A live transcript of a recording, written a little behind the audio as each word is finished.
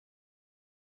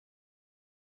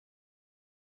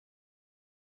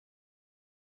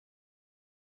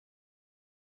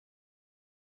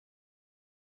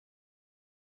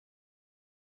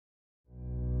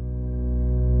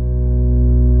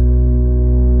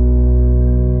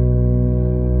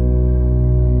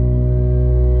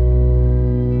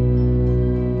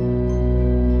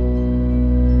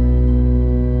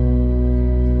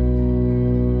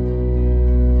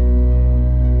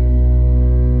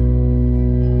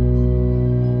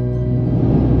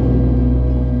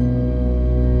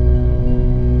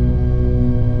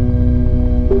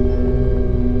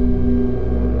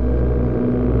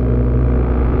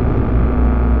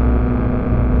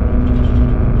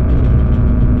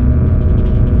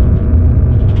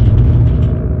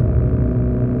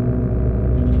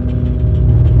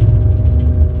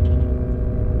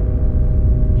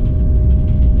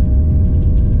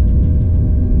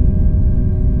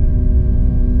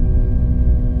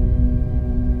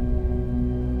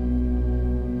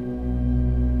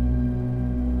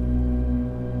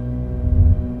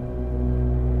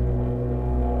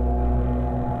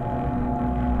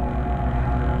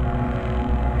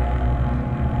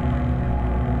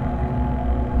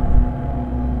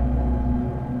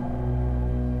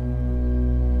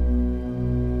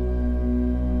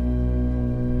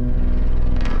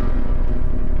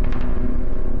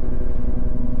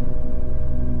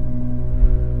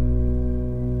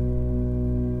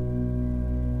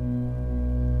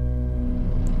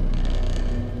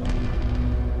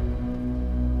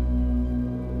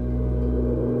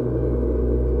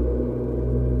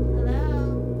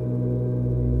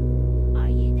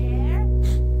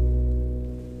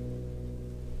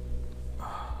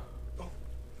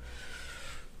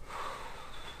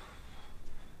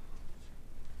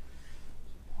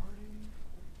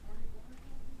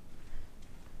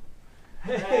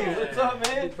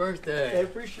birthday. I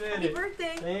appreciate it. Happy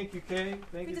birthday. Thank you, Kay.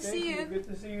 Good to see you. Good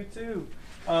to see you too.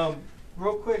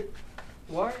 Real quick,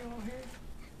 why are you all here?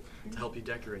 To help you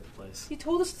decorate the place. You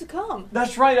told us to come.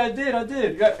 That's right, I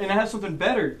did. Yeah, and I have something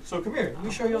better. So come here, let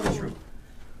me show you all this room.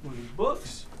 One of these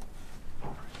books.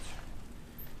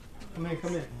 Come in.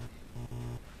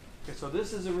 Okay, so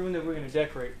this is the room that we're going to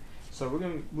decorate. So we're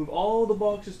going to move all the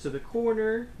boxes to the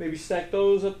corner, maybe stack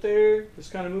those up there,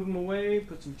 just kind of move them away,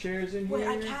 put some chairs in here. Wait,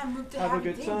 I can't move the have a happy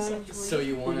good things, time. actually. So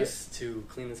you want us to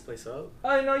clean this place up?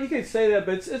 I know you can say that,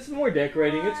 but it's more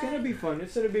decorating. It's going to be fun.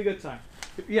 It's going to be a good time.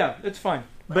 Yeah, it's fine.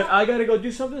 But I got to go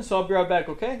do something, so I'll be right back,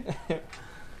 okay?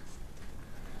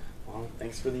 Well,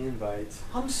 thanks for the invite.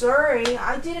 I'm sorry.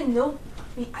 I didn't know.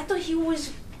 I thought he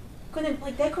was gonna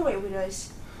decorate with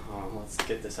us. Oh, let's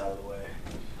get this out of the way.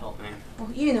 Help me. Well,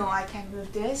 you know I can't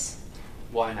move this.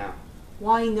 Why now?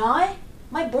 Why not?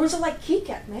 My bones are like Kit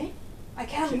Kat, man. I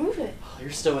can't move it. Oh, you're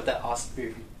still with that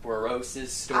osteoporosis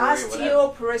story or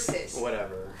Osteoporosis.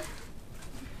 whatever.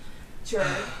 Sure.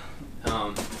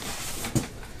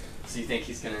 So you think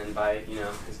he's gonna invite,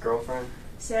 his girlfriend?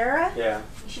 Sarah? Yeah.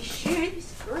 She should.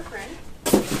 His girlfriend.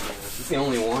 She's the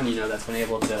only one, that's been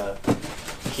able to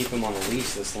keep him on a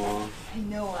leash this long. I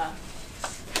know.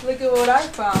 Look at what I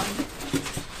found.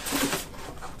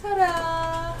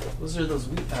 Ta-da! Those are those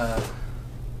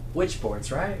witch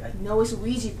boards, right? No, it's a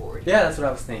Ouija board. Yeah, that's what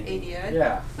I was thinking. Idiot.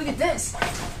 Yeah. Look at this.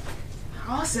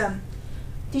 Awesome.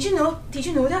 Did you know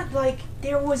that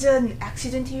there was an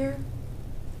accident here?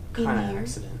 Kind of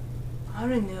accident. I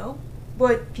don't know,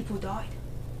 but people died.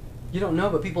 You don't know,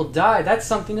 but people died. That's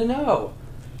something to know.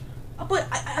 But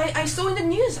I saw in the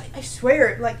news. I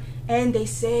swear, and they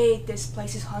say this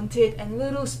place is haunted and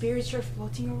little spirits are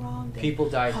floating around. People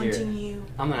died here. Haunting you.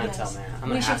 I'm gonna tell man. I'm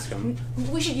gonna ask him.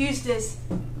 We should use this.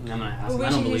 I'm gonna ask him. I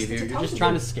don't believe you. You're just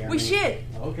trying to scare me. We should.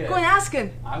 Okay. Go and ask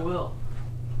him. I will.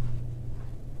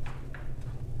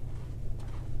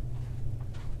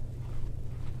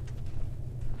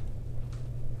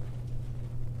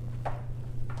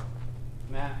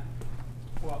 Matt.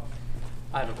 Well,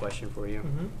 I have a question for you.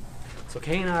 mm-hmm. So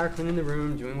Kay and I are cleaning the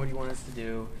room, doing what you want us to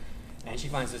do, and she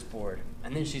finds this board.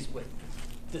 And then she's with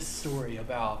this story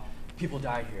about people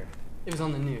died here. It was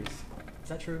on the news. Is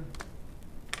that true?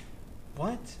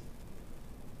 What?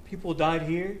 People died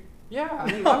here? Yeah,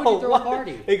 I mean, why would you throw a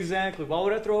party? Exactly. Why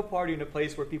would I throw a party in a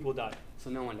place where people died? So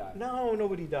no one died. No,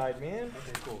 nobody died, man.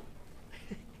 Okay, cool.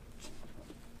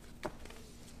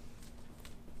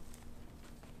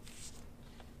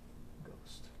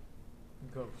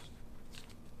 Ghost.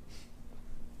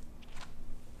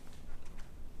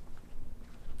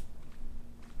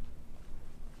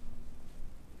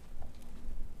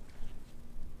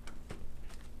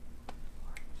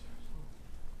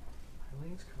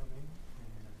 Eileen's coming,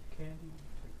 and candy,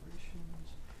 decorations,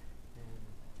 and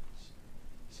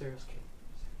Sarah's cake.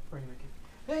 Bring the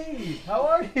cake. Hey, how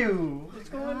are you? What's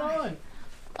going on?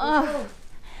 Oh,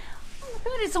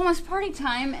 good. It's almost party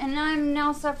time, and I'm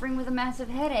now suffering with a massive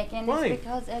headache, and Why? it's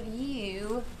because of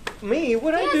you. Me?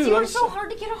 What'd I do? Yes, you were I'm so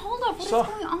hard to get a hold of. What is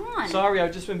going on? Sorry,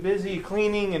 I've just been busy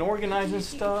cleaning and organizing Do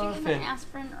stuff. you have And an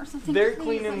aspirin or something? they're please?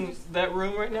 cleaning that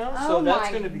room right now, Oh so that's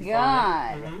my going to be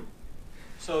God. fun. Mm-hmm.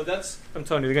 So I'm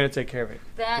telling you, they're going to take care of it.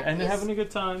 And they're having a good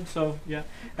time, so yeah.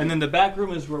 And then the back room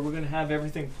is where we're going to have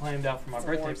everything planned out for my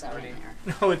birthday Floors out party. in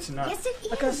there. No, it's not. Yes, it is.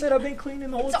 Like I said, I've been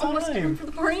cleaning the whole It's time. almost time for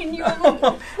the party, and you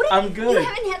I'm good. You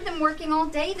haven't had them working all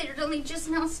day. They're only just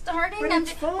now starting. But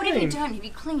it's What have you fine. done? Have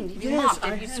you cleaned? Have you Yes, mopped? I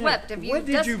Have you have. swept? Have you What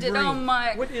did you dusted bring? on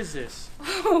my... What is this?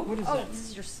 Oh, What is that? this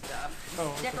is your stuff. Oh,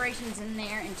 okay. Decorations in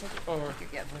there, and take Oh, your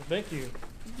gift. thank you.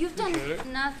 You've done Appreciate it.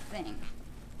 nothing.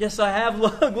 Yes, I have.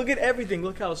 Look at everything.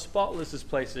 Look how spotless this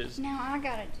place is. Now I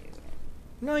gotta do it.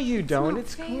 No, you don't. not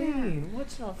It's fair. clean.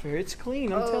 What's not fair? It's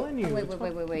clean. I'm telling you. Wait, It's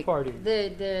wait. Party.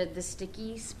 The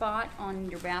sticky spot on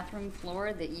your bathroom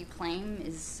floor that you claim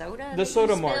is soda. The that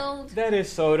soda you mark. spilled? That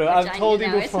is soda. Which I've told you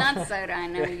know, before. It's not soda. I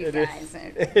know you It guys. is.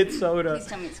 It's soda. Please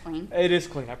tell me it's clean. It is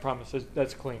clean. I promise.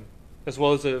 That's clean, as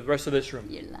well as the rest of this room.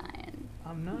 You're lying.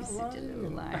 I'm not You're lying. such a little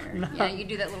liar. I'm not. Yeah, you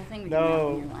do that little thing with your mouth when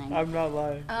No, you're lying. I'm not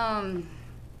lying.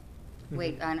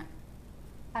 Wait,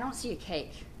 I don't see a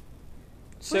cake.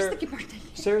 Sarah, Where's the birthday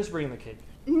cake? Sarah's bringing the cake.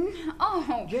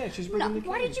 Oh. Yeah, she's bringing the cake.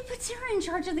 Why did you put Sarah in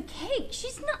charge of the cake?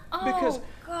 She's not. Oh, Because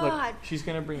God. look, she's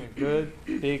gonna bring a good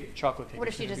big chocolate cake. What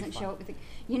if It's she gonna be doesn't fun. show up with the...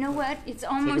 You know what? It's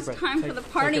Take a almost breath. time for the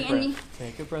party, take a and you... breath.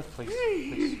 Take a breath, please.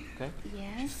 Please. Okay.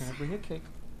 Yes. She's gonna bring a cake.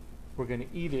 We're gonna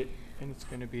eat it, and it's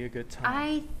gonna be a good time.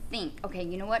 I think... Okay,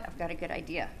 you know what? I've got a good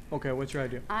idea. Okay, what's your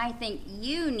idea? I think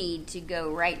you need to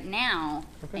go right now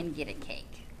Okay. and get a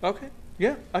cake. Okay.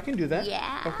 Yeah, I can do that.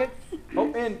 Yeah. Okay. Oh,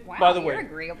 Oh, and Wow, by the you're way,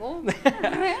 agreeable.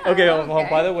 okay, well,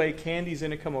 by the way, Candy's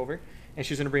gonna come over, and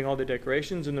she's gonna bring all the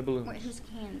decorations and the balloons. Wait, who's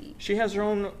Candy? She has her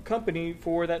own company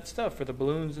for that stuff, for the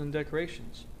balloons and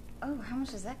decorations. Oh, how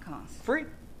much does that cost? Free.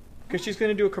 Because she's going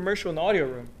to do a commercial in the audio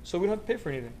room, so we don't have to pay for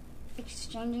anything.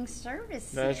 Exchanging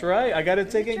services. That's right. I got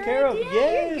it taken Good care of. idea,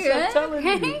 Yes, you're I'm good.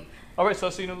 telling you. All right, so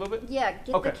I'll see you in a little bit? Yeah,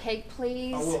 get Okay. the cake,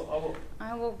 please. I will.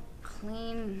 I will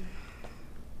clean.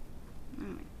 Oh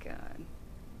my god.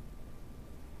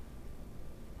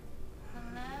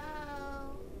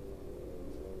 Hello?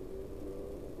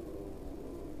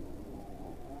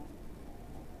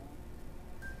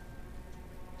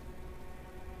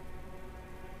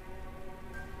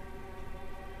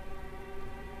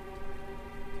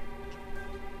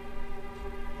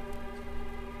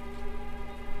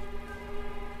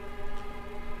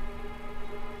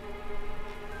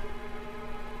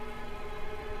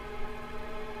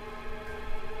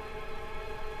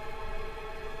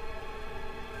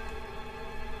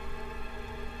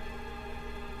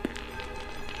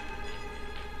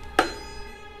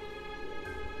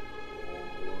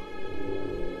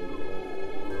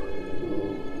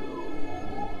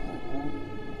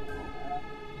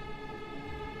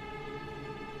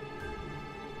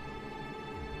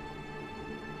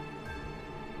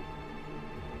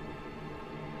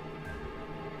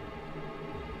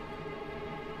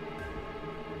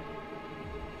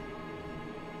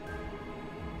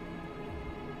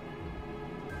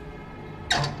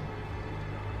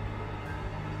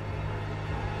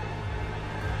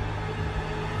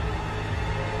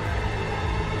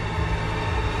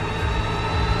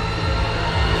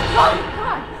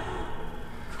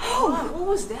 Oh, what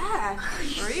was that?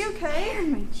 Are you okay?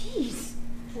 Jeez.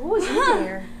 What was in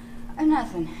there?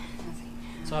 Nothing.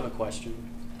 So I have a question.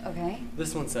 Okay.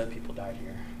 This one said people died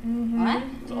here. What?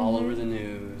 It's all over the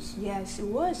news. Yes, it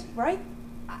was, right?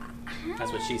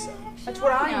 That's what she said. That's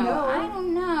what I know. I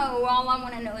don't know. All I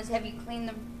want to know is have you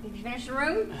finished the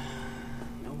room?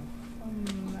 No.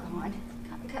 God.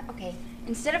 Okay.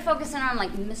 Instead of focusing on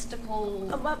like mystical,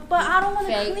 But I don't want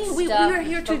to fake clean. We stuff, are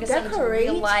here to focus into decorate.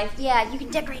 real life. Yeah, you can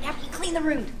decorate after you clean the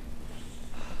room.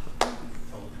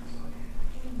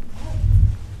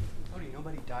 Cody,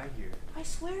 nobody died here. I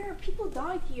swear, people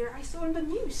died here. I saw in the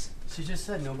news. She just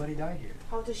said nobody died here.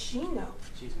 How does she know?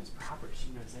 She's Miss Proper. She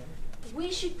knows everything.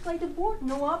 We should play the board.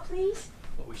 Noah, please.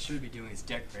 What we should be doing is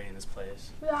decorating this place.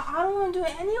 Well, I don't want to do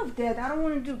any of that. I don't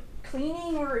want to do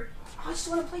cleaning or... I just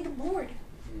want to play the board.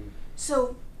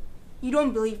 So, you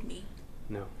don't believe me.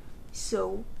 No.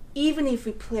 So, even if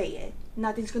we play it,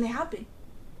 nothing's going to happen.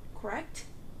 Correct?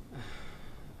 I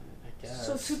guess.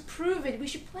 So, to prove it, we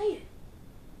should play it.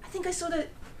 I think I saw the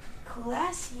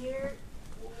glass here.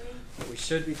 What we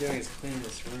should be doing is clean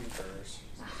this room first.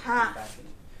 Aha. Back in.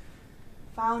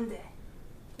 Found it.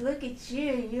 Look at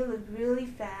you. You look really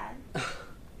fat.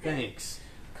 Thanks.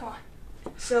 Come on.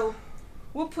 So,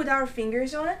 we'll put our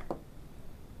fingers on it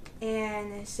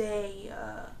and say,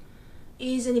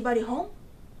 is anybody home?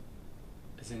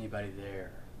 Is anybody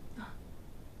there?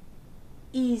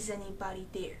 Is anybody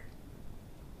there?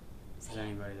 Is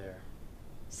anybody there?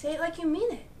 Say it like you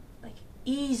mean it. Like,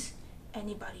 is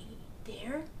anybody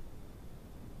there?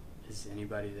 Is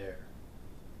anybody there?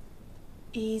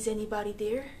 Is anybody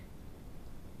there?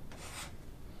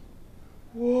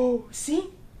 Whoa, see?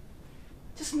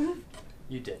 Just move.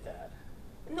 You did that.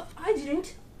 No, I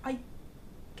didn't. I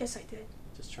guess I did.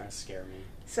 Just trying to scare me.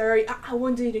 Sorry, I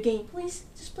won't do it again. Please,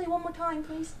 just play one more time,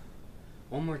 please.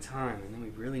 One more time, and then we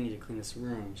really need to clean this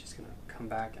room. She's gonna come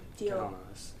back and Deal. get on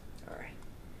us. Alright.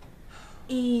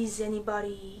 Is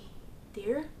anybody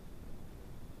there?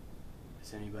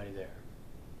 Is anybody there?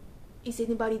 Is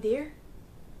anybody there?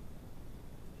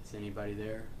 Is anybody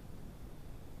there?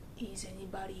 Is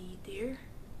anybody there?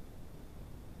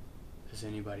 Is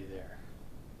anybody there?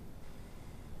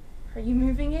 Are you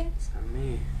moving it? It's not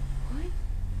me. What?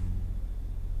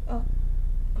 Oh.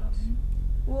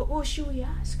 What should we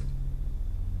ask?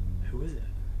 Who is it?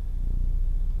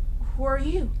 Who are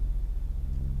you?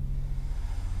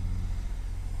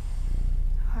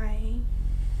 Hi.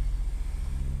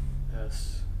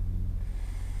 S.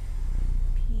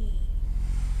 P.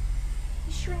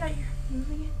 You sure that you're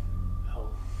moving it?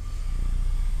 L.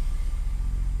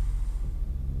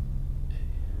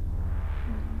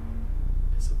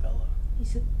 Isabella.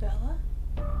 Isabella?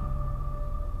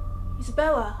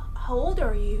 Isabella, how old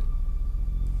are you?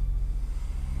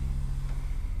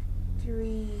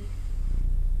 3,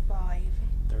 5.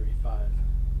 35.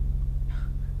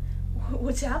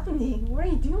 What's happening? What are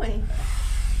you doing?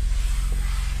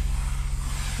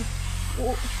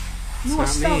 Oh, It's no, not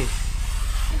stop. me.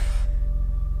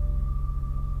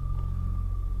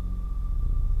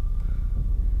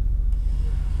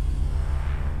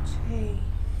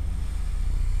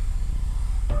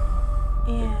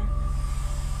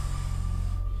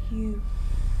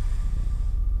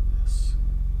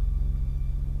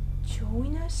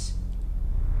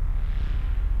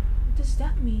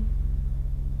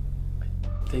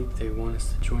 think they want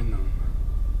us to join them.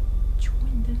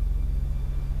 Join them?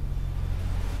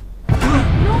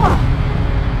 Noah!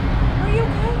 Are you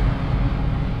okay?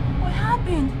 What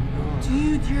happened?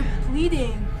 Dude, you're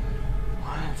bleeding.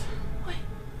 What? Wait.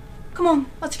 Come on,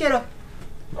 let's get up.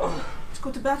 Let's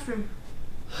go to the bathroom.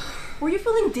 Were you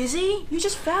feeling dizzy? You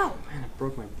just fell. Man, I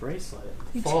broke my bracelet.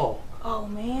 You Fall. Oh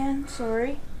man,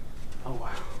 sorry. Oh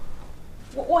wow.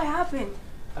 What happened?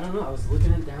 I don't know. I was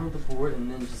looking it down at the board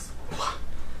and then just.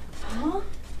 Huh?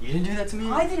 You didn't do that to me?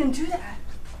 I didn't do that.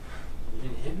 You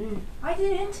didn't hit me? I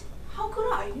didn't. How could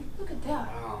I? Look at that.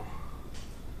 Wow.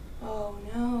 Oh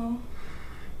no.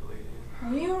 Bleeding.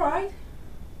 Are you alright?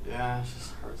 Yeah, it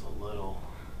just hurts a little.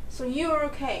 So you're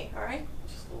okay, alright?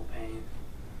 Just a little pain.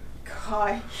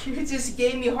 God, you just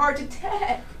gave me a heart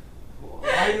attack.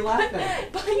 Why are you laughing?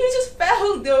 But you just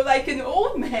fell though like an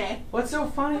old man. What's so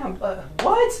funny?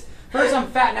 What? First I'm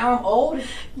fat, now I'm old?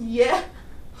 Yeah.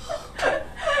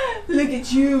 Look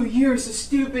at you. You're so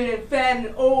stupid and fat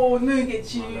and old. Look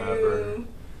at you. Whatever.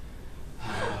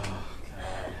 Oh,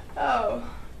 God. Oh.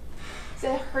 Is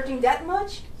that hurting that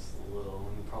much? Just a little.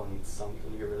 You probably need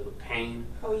something to get rid of the pain.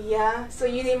 Oh yeah? So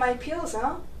you need my pills,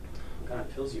 huh? What kind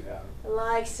of pills you have?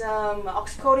 Like some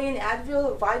oxycodone,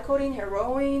 Advil, Vicodin,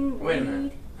 heroin, Wait a weed.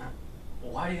 minute.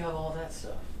 Why do you have all that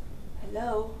stuff?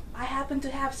 Hello? I happen to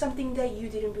have something that you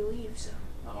didn't believe, so.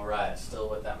 Alright, still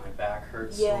with that my back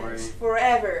hurts Yes, story.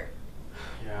 forever.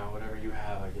 Yeah, whatever you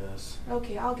have, I guess.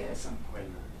 Okay, I'll get some. Wait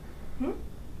a minute.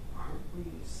 Aren't we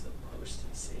supposed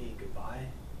to say goodbye?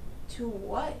 To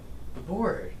what? The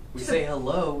board. We To say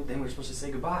hello, then we're supposed to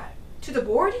say goodbye. To the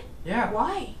board? Yeah.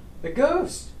 Why? The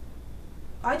ghost.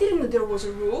 I didn't know there was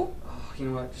a rule. Oh, you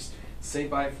know what? Just say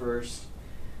bye first.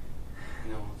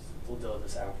 And then we'll deal with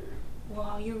this after.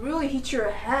 Wow, you really hit your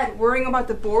head worrying about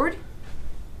the board?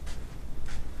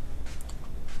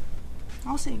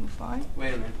 I'll say goodbye.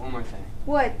 Wait a minute, one more thing.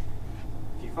 What?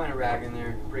 If you find a rag in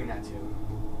there, bring that too.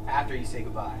 After you say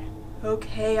goodbye.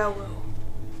 Okay, I will.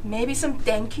 Maybe some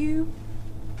thank you?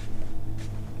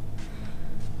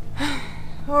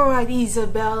 Alright,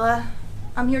 Isabella.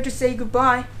 I'm here to say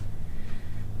goodbye.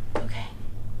 Okay.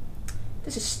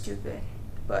 This is stupid,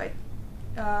 but,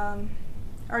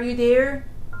 are you there?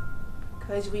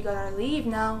 'Cause we gotta leave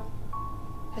now.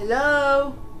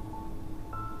 Hello?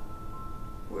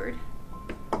 Word.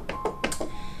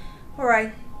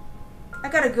 Alright. I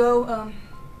gotta go.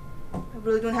 I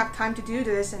really don't have time to do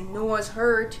this and no one's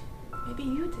hurt. Maybe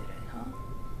you did it, huh?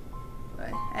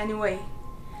 But anyway.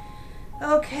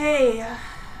 Okay.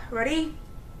 Ready?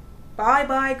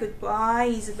 Bye-bye, goodbye,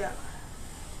 Isabella.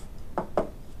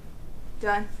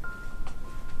 Done.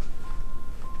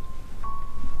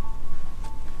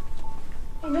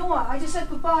 Hey Noah, I just said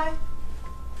goodbye.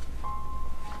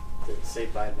 Did it say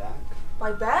bye back?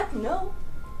 Bye back? No.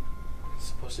 It's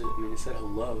supposed to, I mean, it said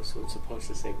hello, so it's supposed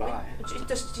to say bye. It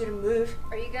just didn't move.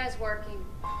 Are you guys working?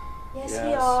 Yes,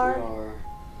 we are.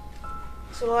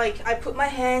 So like, I put my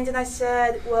hand and I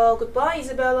said, well, goodbye,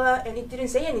 Isabella, and it didn't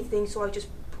say anything, so I just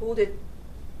pulled it.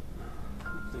 I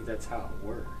don't think that's how it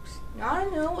works. I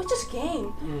don't know, it's just a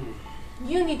game.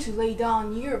 You need to lay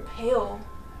down, you're pale.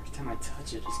 Every time I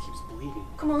touch it, it just keeps bleeding.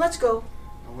 Come on, let's go.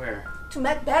 Where? To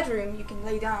that bedroom, you can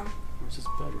lay down. Where's this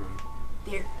bedroom?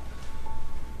 There.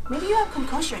 Maybe you have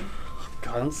concussion.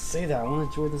 God, don't say that. I want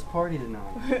to enjoy this party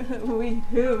tonight. We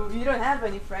who? You don't have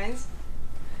any friends.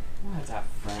 I don't have to have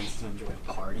friends to enjoy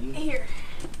a party. Here.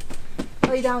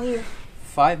 Lay down here.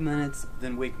 5 minutes,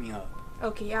 then wake me up.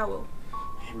 Okay, I will.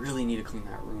 I really need to clean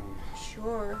that room.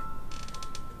 Sure.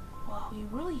 Wow, you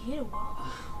really hit it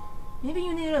well. Maybe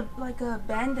you need a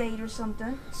Band-Aid or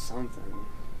something. Something.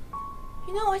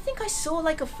 You know, I think I saw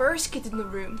like a first kid in the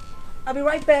room. I'll be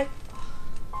right back.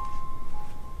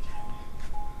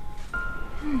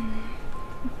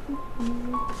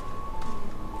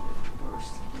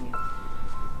 First kid.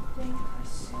 I think I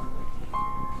saw it here.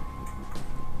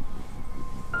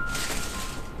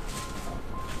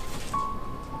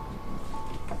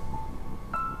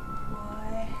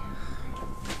 Why?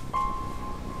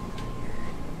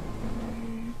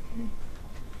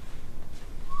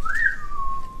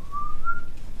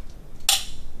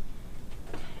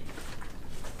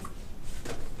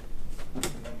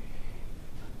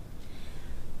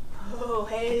 Oh,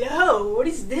 hello. What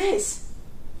is this?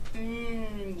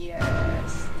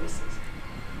 Yes, this is.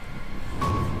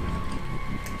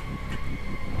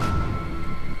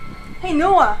 Hey,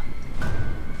 Noah.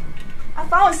 I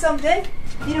found something.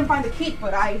 Didn't find the key,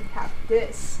 but I have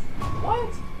this.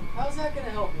 What? How's that gonna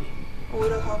help me? Oh,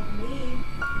 it'll help me.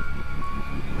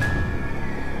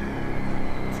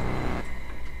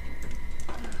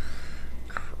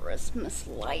 Christmas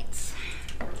lights.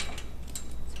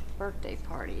 birthday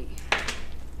party.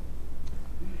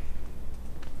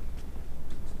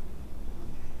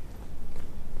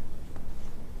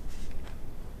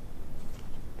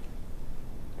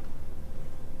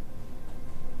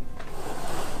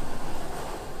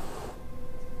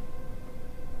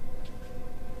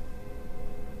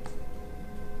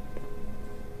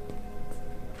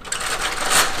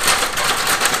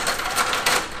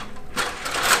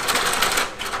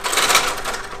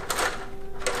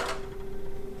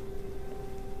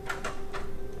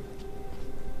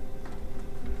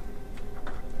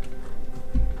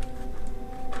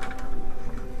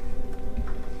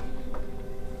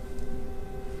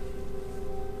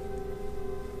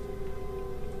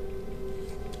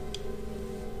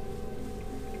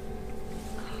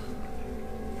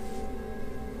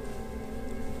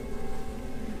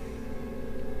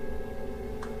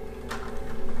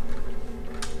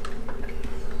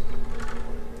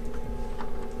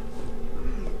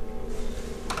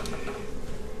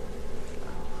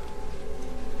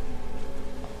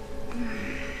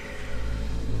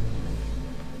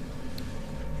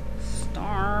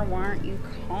 Why aren't you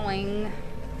calling?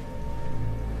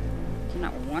 Do you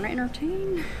not want to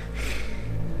entertain?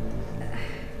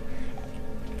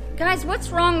 Guys,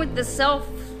 what's wrong with the cell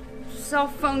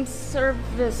phone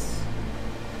service?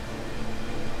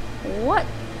 What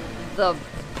the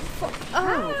fuck?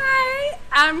 Oh. Hi,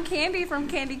 I'm Candy from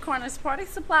Candy Corner's Party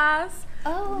Supplies.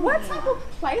 Oh. What type of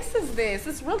place is this?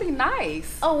 It's really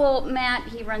nice. Oh, well, Matt,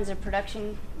 he runs a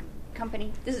production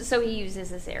company, so he uses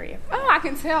this area. Oh, I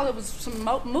can tell it was some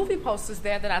movie posters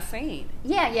there that I seen.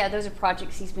 Yeah, those are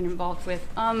projects he's been involved with.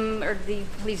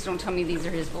 Please don't tell me these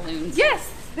are his balloons.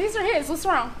 Yes, these are his. What's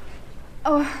wrong?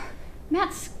 Oh,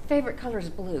 Matt's favorite color is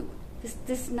blue.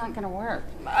 This is not gonna work.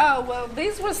 Oh, well,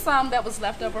 these were some that was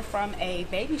left over from a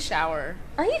baby shower.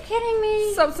 Are you kidding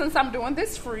me? So since I'm doing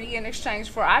this free in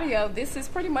exchange for audio, this is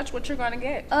pretty much what you're gonna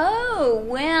get. Oh,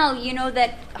 well, you know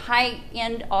that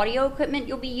high-end audio equipment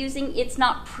you'll be using? It's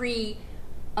not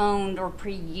pre-owned or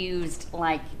pre-used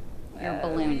like your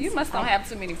balloons. You must not have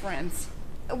too many friends.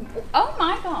 Oh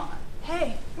my God.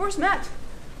 Hey, where's Matt?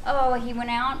 Oh, he went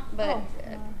out, but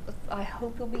I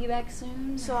hope he'll be back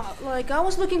soon. So, I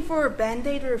was looking for a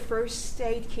Band-Aid or a first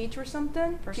aid kit or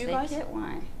something. First Do you aid guys? kit?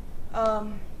 Why?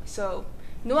 So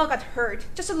Noah got hurt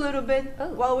just a little bit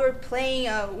while we were playing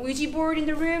a Ouija board in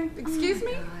the room. Excuse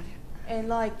me? And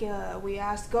we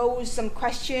asked ghosts some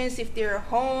questions if they're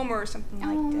home or something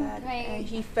like that. Okay. And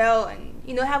he fell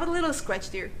and have a little scratch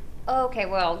there. Okay,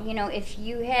 well, if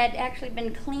you had actually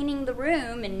been cleaning the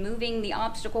room and moving the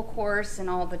obstacle course and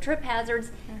all the trip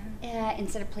hazards,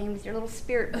 instead of playing with your little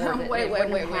spirit board, Wait.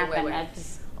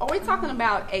 Just... Are we talking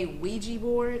about a Ouija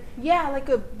board? Yeah, like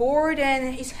a board,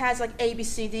 and it has like A, B,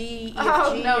 C, D, E, F,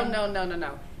 Oh, G.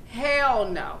 no. Hell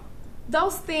no.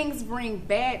 Those things bring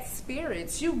bad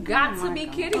spirits. You got to be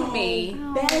kidding me.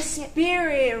 Bad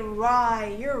spirit,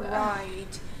 right? You're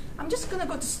right. I'm just gonna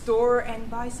go to the store and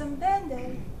buy some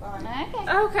Band-Aid.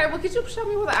 Okay, well, could you show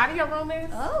me where the audio room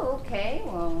is? Oh, okay.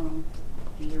 Well,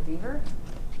 Beaver.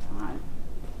 Come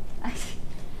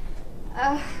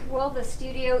on. Well, the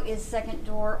studio is second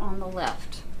door on the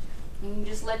left. You can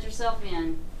just let yourself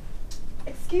in.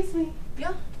 Excuse me.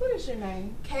 Yeah? What is your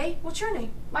name? Kay, what's your name?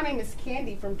 My name is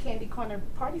Candy from Candy Corner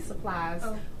Party Supplies.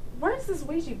 Oh. Where's this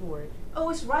Ouija board?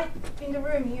 Oh, it's right in the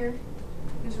room here.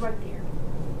 It's right there.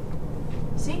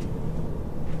 See?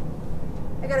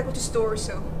 I gotta go to the store,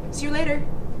 so see you later.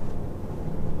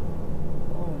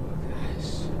 Oh my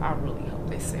gosh. I really hope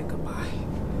they said goodbye.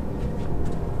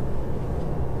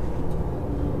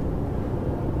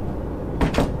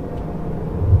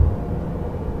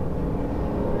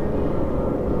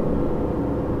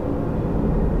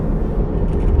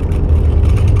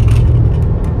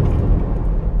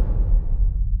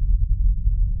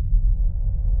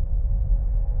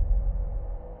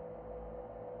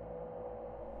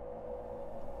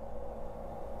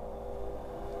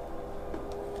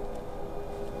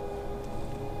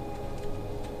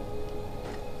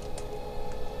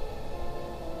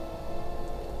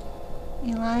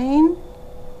 Elaine?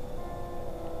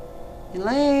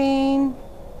 Elaine?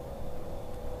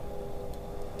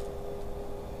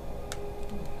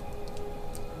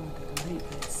 Oh, the late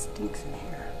that stinks in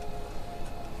here.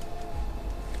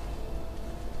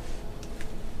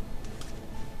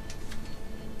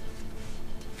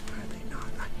 Are they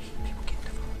not? I hate people getting to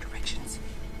follow directions.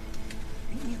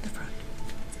 Meet me at the front.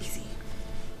 It's easy.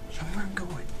 Show me where I'm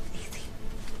going. Easy.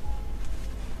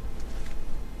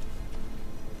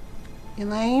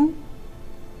 Elaine?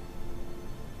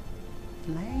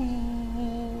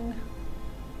 Elaine?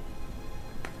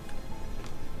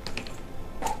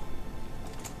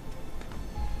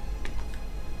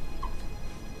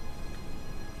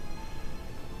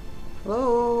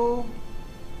 Hello?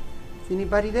 Is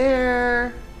anybody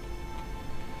there?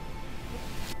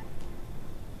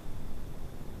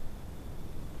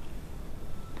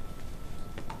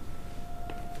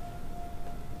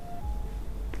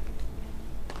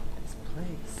 This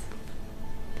place.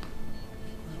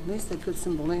 Well, at least they put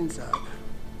some balloons up.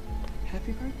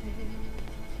 Happy birthday.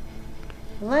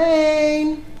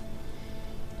 Elaine!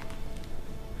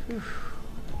 Whew,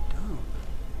 what a dump.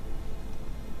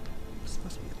 It's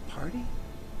supposed to be a party?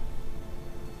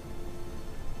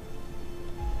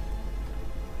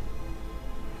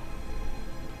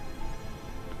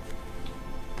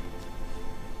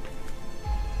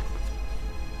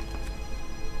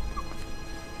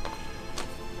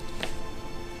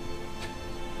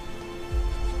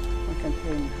 Like I'm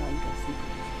hearing how I'm guessing.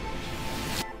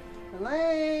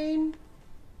 Elaine!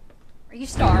 Are you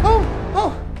Star?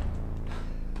 Oh!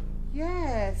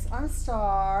 Yes, I'm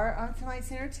Star. I'm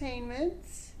tonight's entertainment.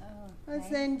 Oh,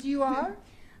 okay. And you are?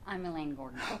 I'm Elaine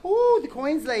Gordon. Oh, the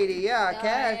coins lady. Yeah,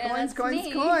 cash. yeah, Coins, that's coins,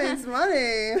 me. coins.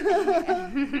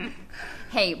 Money.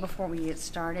 Hey, before we get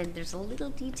started, there's a little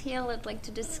detail I'd like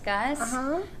to discuss.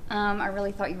 Uh-huh. I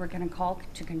really thought you were going to call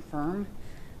to confirm.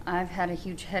 I've had a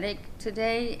huge headache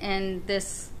today, and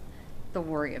the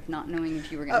worry of not knowing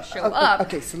if you were going to show up.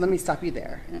 Okay, so let me stop you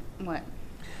there. What?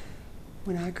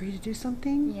 When I agree to do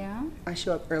something, Yeah? I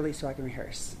show up early so I can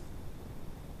rehearse.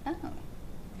 Oh,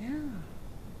 Yeah.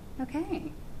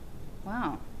 okay.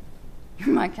 Wow. You're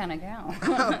my kind of gal.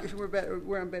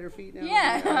 We're on better feet now.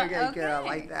 Yeah, Okay, good. I okay.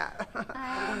 like that.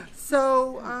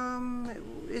 So,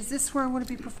 is this where I'm going to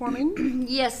be performing?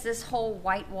 Yes, this whole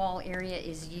white wall area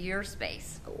is your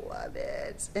space. Love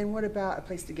it. And what about a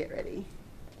place to get ready?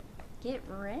 Get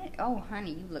ready. Oh,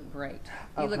 honey, you look great.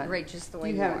 You look honey, great just the way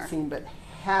you haven't are. seen but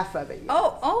half of it yet.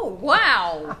 Oh,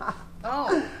 wow.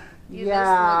 Oh, you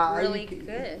just look really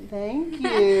good. Thank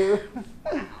you.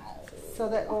 So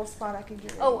that little spot I can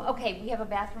get ready. Oh, okay. We have a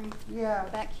bathroom Yeah.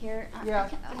 back here. Yeah.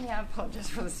 I apologize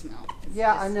for the smell. It's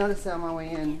Yeah, just- I noticed that on my way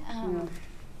in.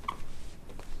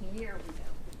 Here we go.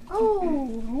 Oh,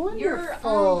 wonderful. Your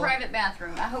own private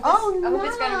bathroom. I hope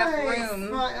it's got enough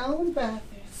room. My own bathroom.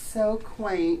 So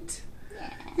quaint.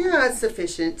 Yeah. Yeah, it's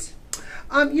sufficient.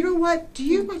 You know what? Do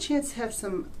you by chance have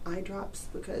some eye drops?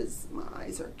 Because my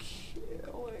eyes are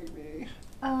killing me.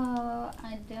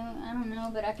 I don't know,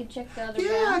 but I could check the other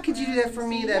Yeah, could you do that for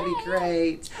me? That'd be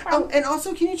great. Oh, and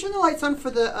also, can you turn the lights on for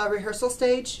the rehearsal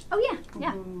stage? Oh,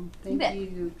 yeah. Thank bet.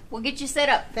 you. We'll get you set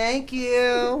up. Thank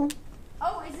you.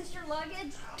 Oh, is this your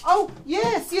luggage? Oh,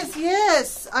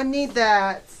 yes. I need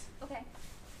that. Okay.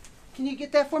 Can you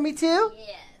get that for me too?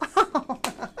 Yes.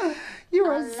 You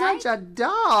are such a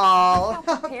doll. How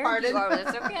prepared Pardon. you are.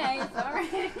 That's okay. It's all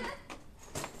right.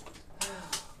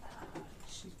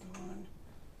 She's gone.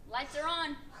 Lights are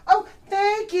on. Oh,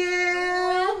 thank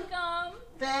you. Welcome.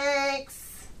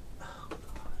 Thanks. Oh, God.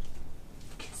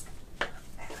 Kiss me.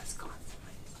 Anna's gone.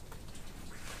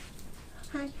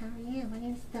 Hi, how are you? My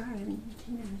name's Dara.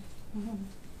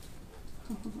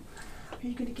 Are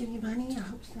you going to give me money? I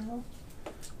hope so.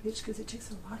 Bitch, because it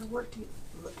takes a lot of work to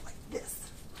look like this.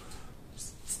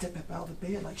 Just step up out of the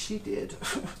bed like she did.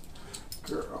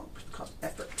 Girl, it's called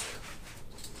effort.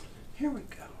 Here we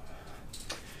go.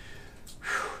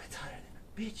 Whew, it's hotter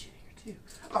than a bitch in here, too.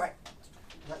 All right.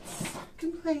 Let's stop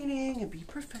complaining and be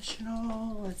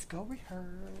professional. Let's go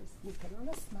rehearse. You put on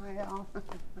a smile.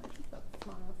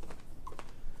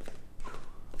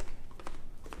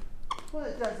 Well,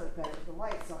 it does look better with the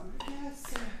lights on, I guess.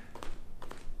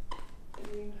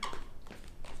 I mean,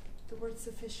 the word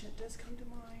sufficient does come to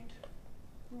mind.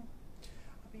 I'll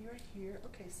be right here.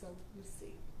 Okay, so let's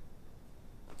see.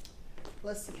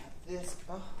 Let's see how this.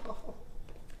 Oh,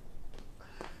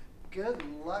 good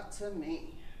luck to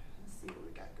me. Let's see what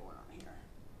we got going on here.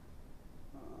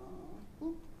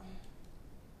 Oop.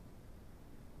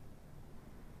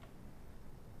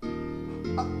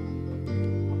 Oh,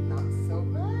 not so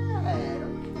bad.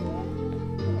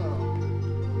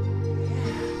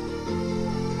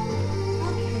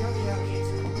 Okay.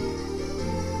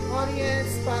 So, audience,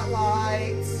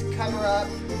 spotlights, cover up,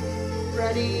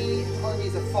 ready. All it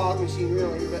needs a fog machine,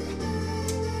 really, but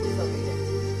it's okay.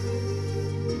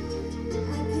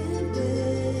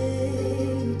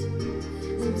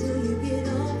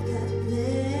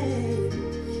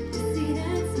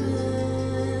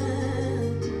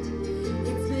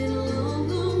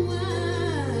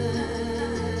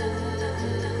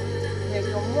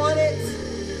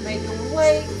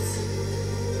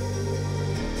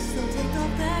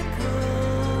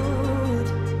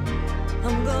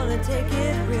 Take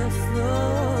it real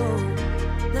slow.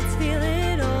 Let's feel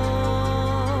it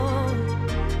all.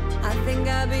 I think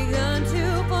I've begun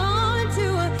to fall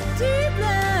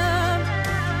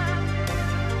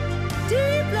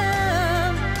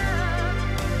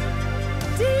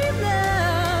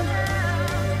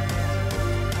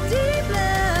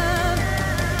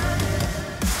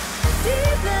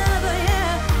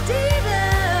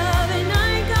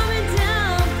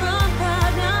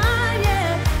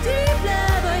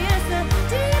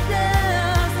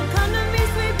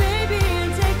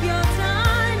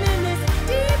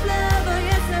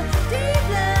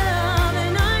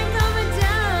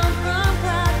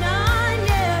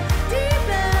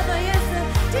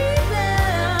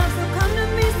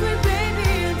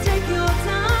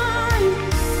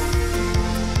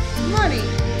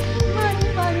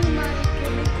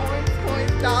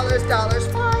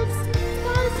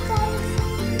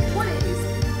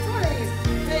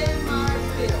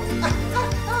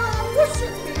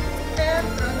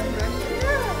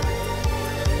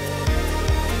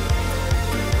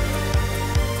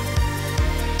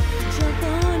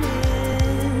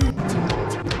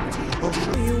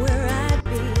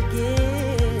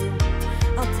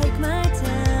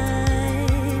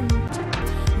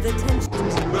the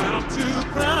tension's about to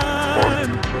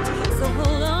climb. So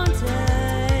hold on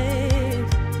tight.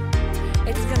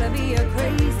 It's gonna be a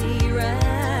crazy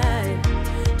ride.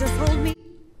 Just hold me.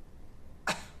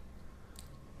 Are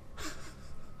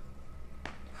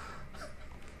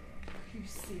you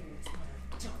serious?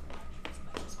 Don't watch as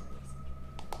much as crazy.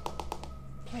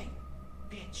 Play,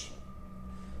 bitch.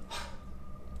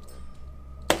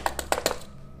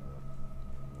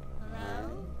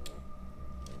 Hello?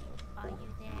 Are you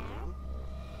there?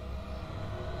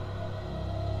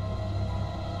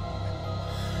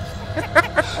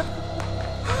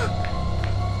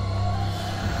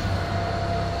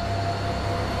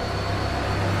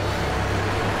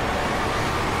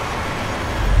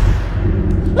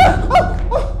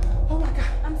 Oh my God.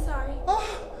 I'm sorry.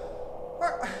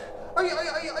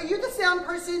 Are you the sound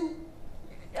person?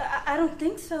 I don't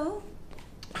think so.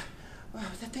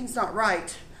 Oh, that thing's not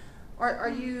right. Are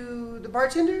you the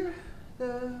bartender?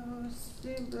 The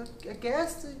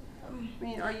guest? I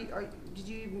mean, are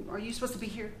you supposed to be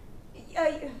here?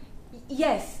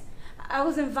 Yes, I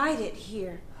was invited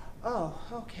here. Oh,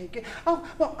 okay, good. Oh,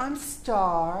 well, I'm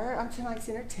Star. I'm tonight's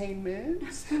entertainment.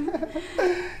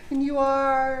 And you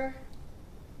are?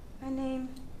 My name,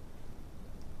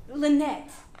 Lynette.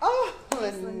 Oh,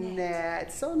 Yes,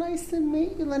 Lynette. So nice to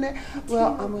meet you, Lynette.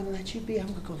 Well, I'm going to let you be. I'm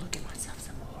going to go look at myself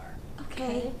some more.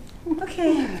 Okay.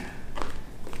 Okay.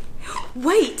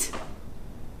 Wait!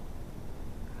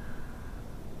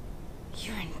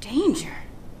 You're in danger.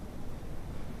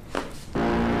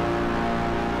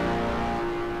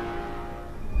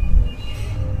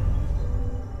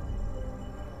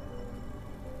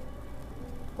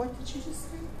 What did you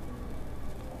just say?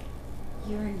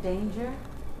 You're in danger?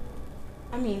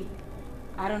 I mean,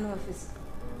 I don't know if it's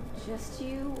just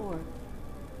you or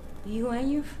you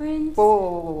and your friends.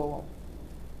 Whoa.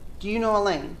 Do you know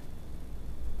Elaine?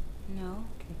 No,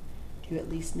 Okay. Do you at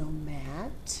least know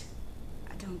Matt?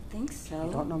 I don't think so.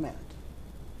 You don't know Matt.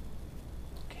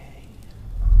 Okay.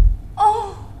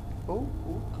 Oh! Oh.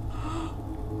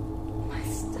 My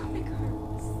stomach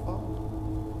hurts.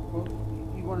 Oh. Well,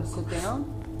 you want to sit down?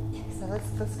 Yes. So let's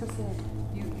go sit down.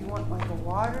 You want like a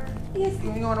water? Yes.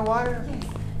 You want a water? Yes.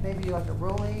 Maybe like a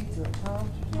Rolaids or a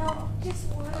Tums? No, just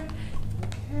water.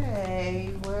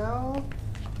 Okay, well,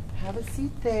 have a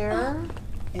seat there,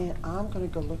 and I'm gonna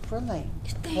go look for Elaine.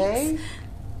 Okay?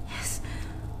 Yes.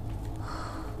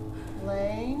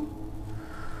 Elaine?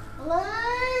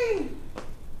 Elaine!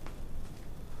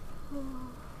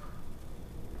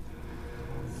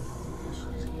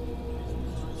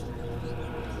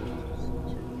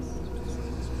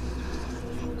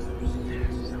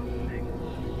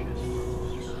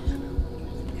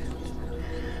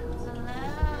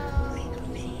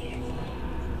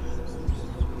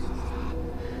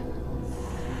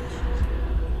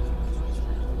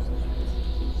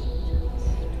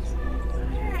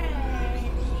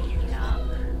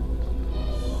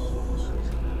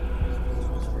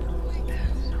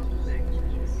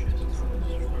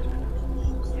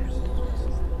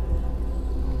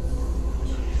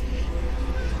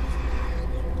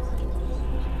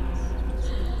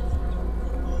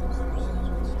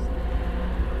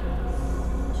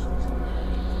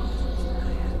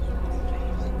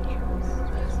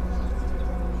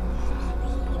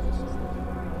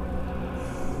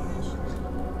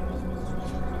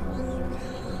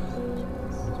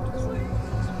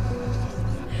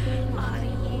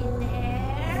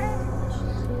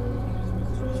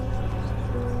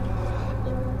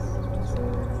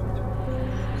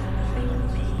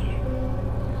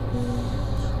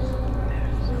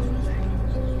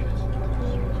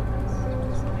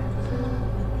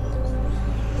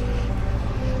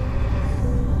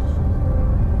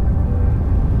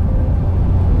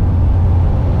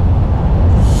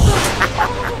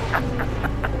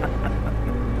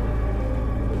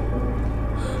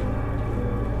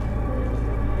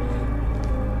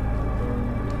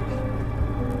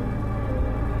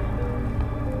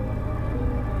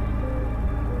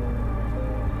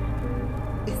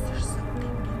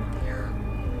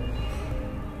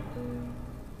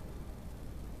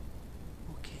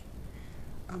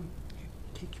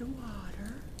 Take your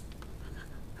water.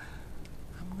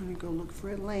 I'm gonna go look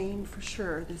for Elaine for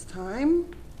sure this time.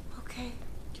 Okay.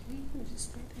 Okay, you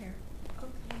just stay there.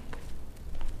 Okay.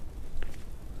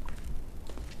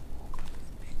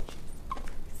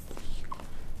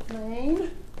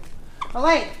 Elaine?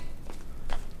 Elaine!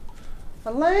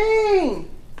 Elaine!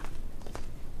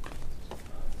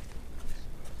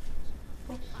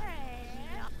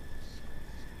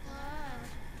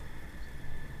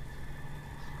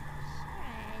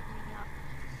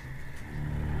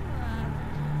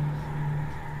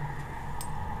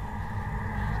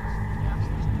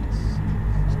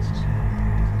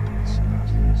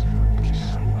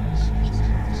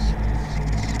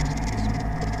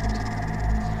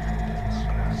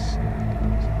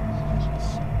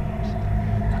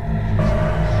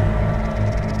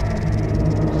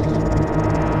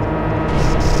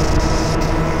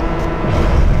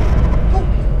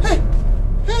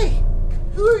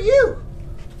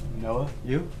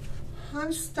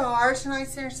 tonight,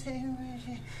 Sarah?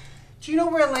 Do you know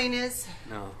where Elaine is?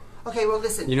 No. Okay, well,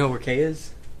 listen. You know where Kay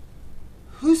is?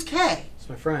 Who's Kay? It's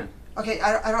my friend. Okay,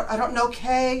 I don't know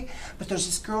Kay, but there's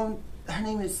this girl. Her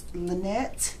name is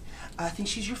Lynette. I think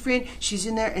she's your friend. She's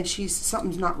in there, and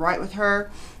something's not right with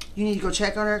her. You need to go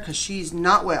check on her because she's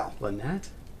not well. Lynette?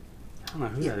 I don't know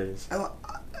who that is.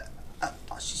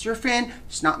 She's your friend.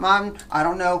 She's not mine. I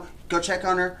don't know. Go check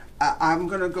on her. I'm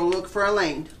gonna go look for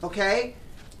Elaine. Okay?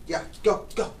 Yeah. Go.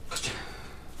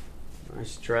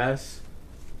 Nice dress.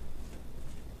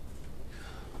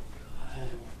 God,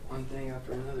 one thing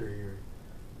after another here.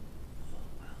 Oh,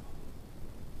 well.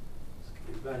 This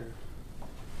could be better.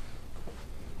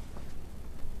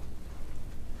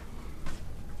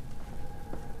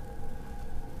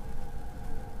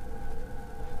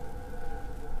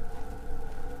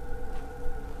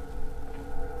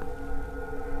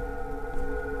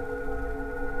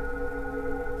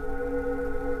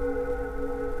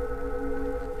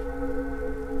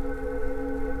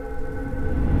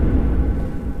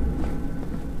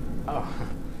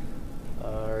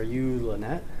 Are you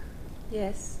Lynette?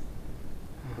 Yes.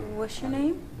 What's your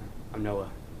name? I'm Noah.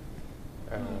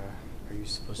 Are you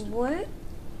supposed to... What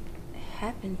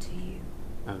happened to you?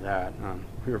 Oh, that.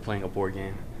 We were playing a board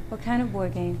game. What kind of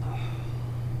board game?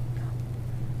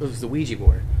 It was the Ouija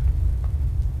board.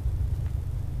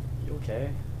 You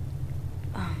okay?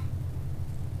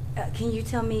 Can you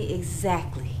tell me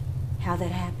exactly how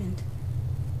that happened?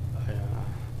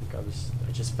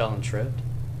 I just fell and tripped.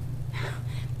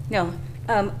 No.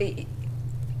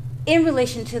 In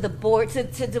relation to the board, to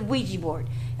the Ouija board,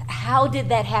 how did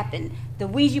that happen? The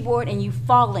Ouija board and you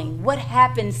falling. What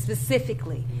happened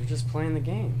specifically? We were just playing the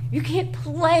game. You can't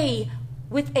play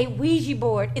with a Ouija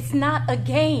board. It's not a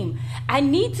game. I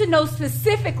need to know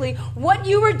specifically what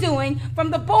you were doing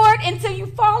from the board until you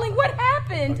falling. What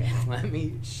happened? Okay, let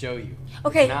me show you.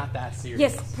 Okay. It's not that serious.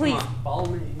 Yes, please. Come on,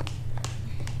 follow me.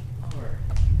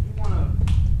 You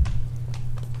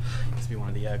must be one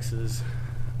of the exes.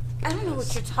 I don't know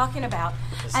what you're talking about.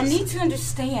 This I is- need to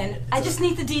understand. I just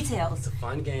need the details. It's a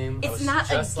fun game. I It's was not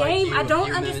a just like game. you I don't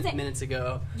a few understand. Minutes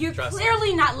ago. You're Trust me.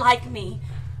 clearly not like me.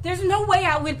 There's no way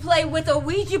I would play with a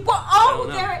Ouija board. I Oh, don't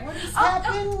know. there. What is Oh,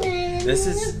 happening? This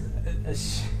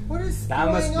is. What is That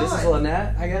going must. This on? is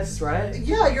Lynette, I guess, right?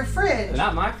 Yeah, your friend.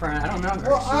 Not my friend. I don't know her.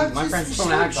 Well, My friends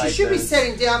don't act like she should be this.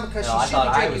 sitting down because No, I she should thought be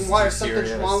I drinking was water. too Something's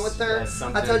serious. wrong with her. That's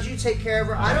something. I told you to take care of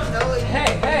her. I don't know.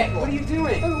 Hey, what are you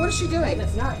doing? What is she doing?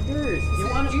 It's not yours. You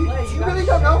want to play? You gotta really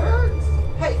don't know share. her?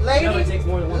 Hey, You know it takes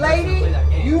more than one person to lady, play that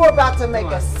game. you are about to make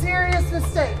Come a on. serious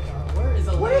mistake. Where is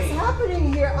Elaine? What is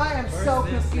happening here? I am Where's so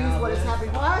this confused. now, What is this?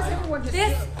 happening? Why is everyone just?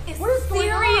 This is What is going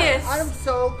serious. on? I'm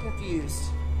so confused.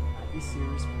 Be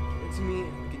serious. Give it to me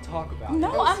and we can talk about it.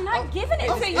 No, I'm not giving it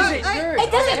to you. Is it yours?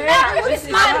 It doesn't Okay. matter if This it's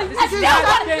is mine. not- this I is still not-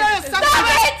 want this to is stop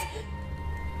not- it.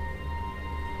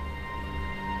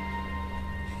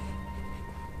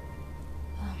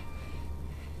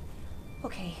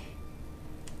 Okay.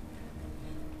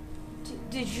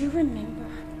 Did you remember?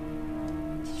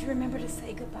 Did you remember to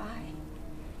say goodbye?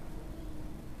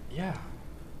 Yeah.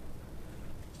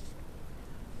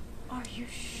 Are you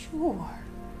sure?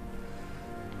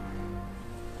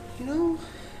 You know,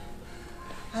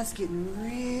 I was getting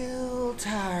real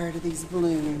tired of these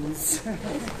balloons.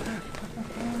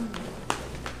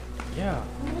 Yeah.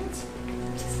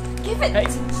 Just give it. Hey,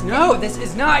 no, this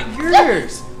is not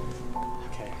yours.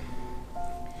 Okay.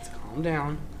 Let's calm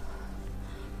down.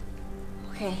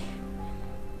 Okay.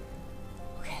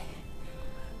 Okay.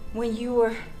 When you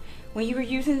were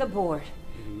using the board,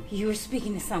 you were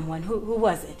speaking to someone. Who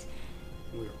was it?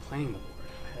 We were playing the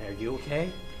board. Are you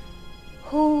okay?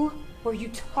 Who were you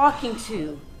talking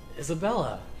to?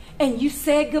 Isabella. And you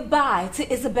said goodbye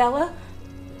to Isabella?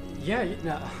 Yeah,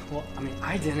 no, well, I mean,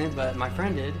 I didn't, but my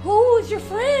friend did. Who was your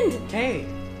friend? Kay.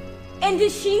 And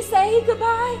did she say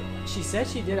goodbye? She said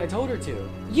she did. I told her to.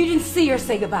 You didn't see her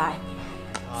say goodbye.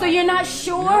 So you're not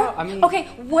sure? No, I mean... Okay,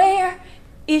 where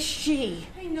is she?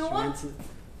 Hey, She Noah. went to...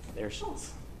 There she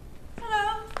is.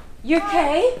 Hello. You're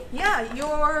Kay? Yeah,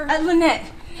 you're. Lynette,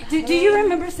 do you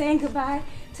remember saying goodbye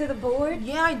to the board?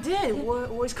 Yeah, I did.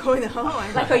 What's going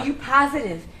on? Like, are you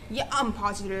positive Yeah, I'm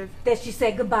positive. that she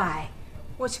said goodbye?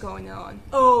 What's going on?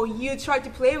 Oh, you tried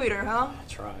to play with her, huh? I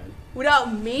tried.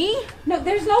 Without me? No,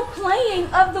 there's no playing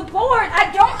of the board.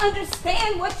 I don't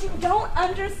understand what you don't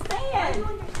understand.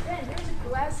 understand. There's a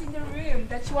glass in the room.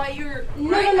 That's why you're.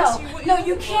 No,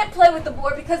 you can't play with the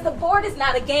board because the board is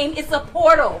not a game, it's a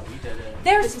portal. We did it.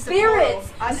 They're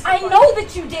spirits. I know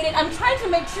that you did it. I'm trying to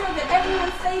make sure that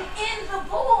everyone's safe in the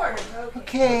board.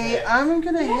 Okay, I'm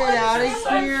gonna head out of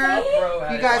here.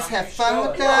 Bro, You guys have fun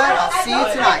with that. I'll see you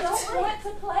tonight. I don't want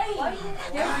to play.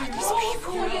 These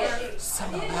people are so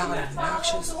loud and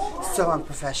obnoxious, so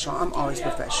unprofessional. I'm always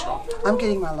professional. I'm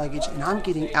getting my luggage and I'm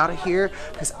getting out of here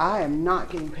because I am not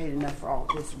getting paid enough for all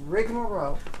this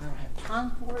rigmarole. I don't have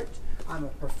time for it. I'm a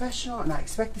professional and I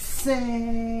expect the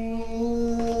same.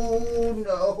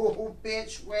 No,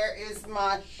 bitch, where is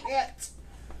my shit?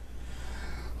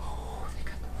 Oh, they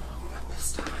got the wrong one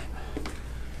this time.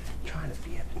 Trying to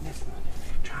be up in this one.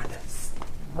 They're trying to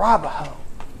rob a hoe.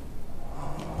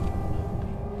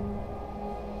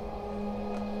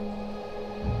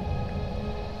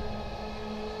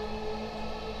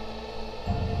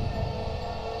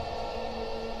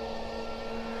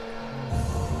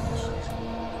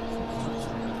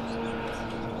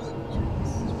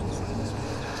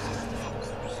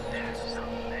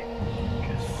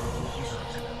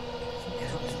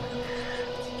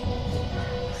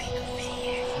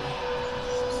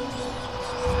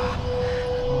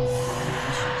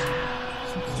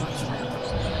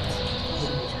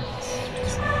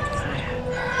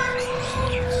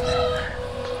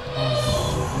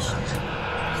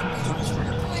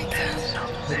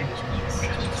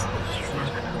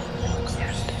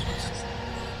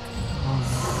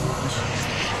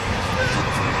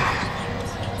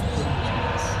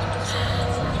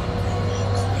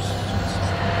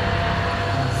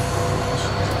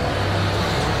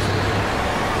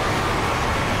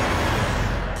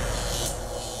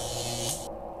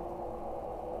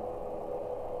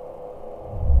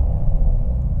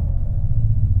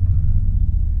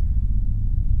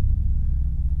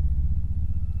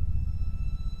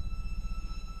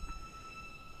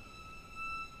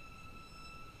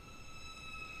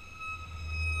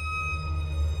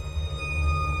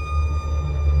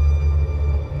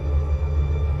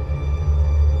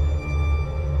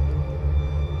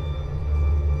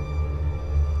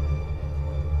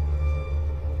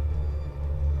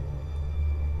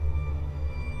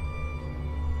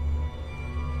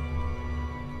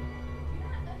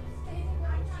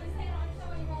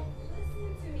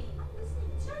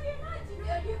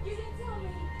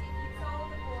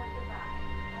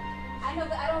 I know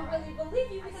that I don't really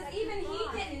believe you because even he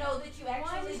didn't know that you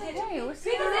actually did it. Because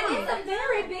it is a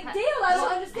very big deal. I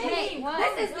don't understand. Hey,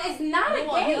 this is not a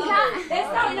game.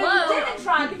 That's not enough. You didn't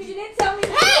try because you didn't tell me.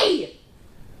 Hey!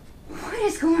 What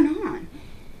is going on?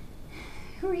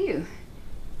 Who are you?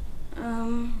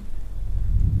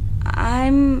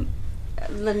 I'm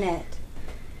Lynette.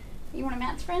 You one of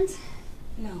Matt's friends?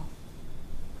 No.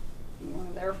 You one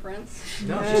of their friends?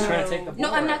 No, she's trying to take the board.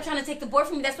 No, I'm not trying to take the board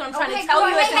from you. That's what I'm trying Okay, to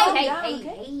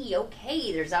tell you.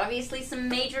 Hey, there's obviously some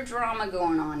major drama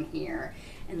going on here.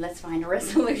 And let's find a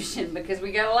resolution because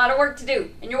we got a lot of work to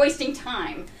do and you're wasting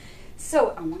time.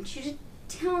 So I want you to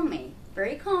tell me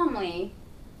very calmly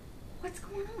what's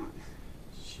going on.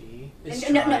 She is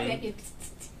No, trying.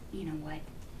 you know what?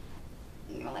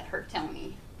 I'm going to let her tell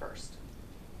me first.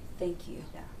 Thank you.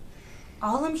 Yeah.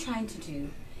 All I'm trying to do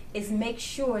is make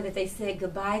sure that they said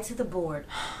goodbye to the board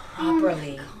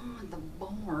properly. Oh my God, the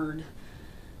board.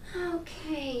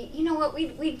 Okay, you know what?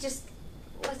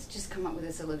 Let's just come up with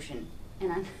a solution.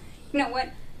 And you know what?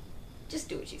 Just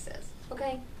do what she says,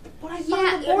 okay? But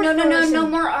I No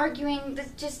more arguing.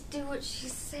 Just do what she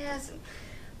says.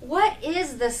 What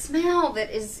is the smell that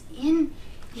is in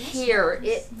here?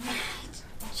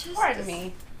 Pardon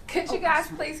me. Could you guys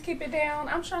please keep it down?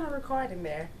 I'm trying to record in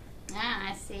there.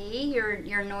 I see.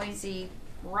 Your noisy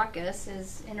ruckus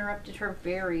has interrupted her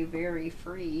very, very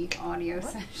free audio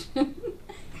session.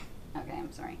 Okay,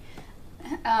 I'm sorry.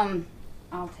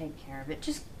 I'll take care of it.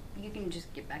 You can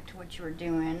just get back to what you were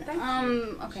doing.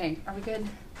 Okay, are we good?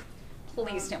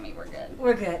 Please tell me we're good.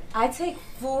 We're good. I take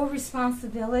full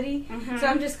responsibility, so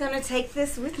I'm just going to take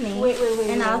this with me. Wait.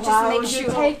 And I'll just make sure.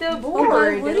 You take the board.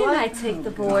 Why wouldn't I take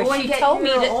the board? Go and She get told me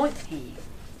your to. own-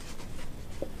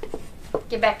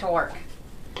 Get back to work.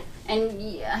 And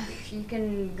yeah, you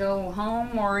can go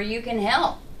home or you can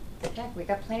help. Heck, we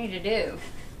got plenty to do.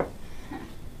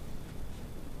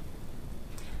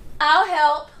 I'll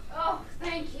help. Oh,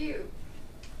 thank you.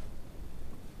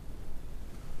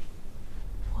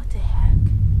 What the heck?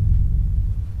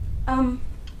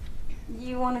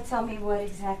 You want to tell me what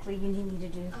exactly you need me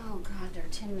to do? Oh God, there are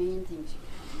 10 million things you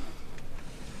can do.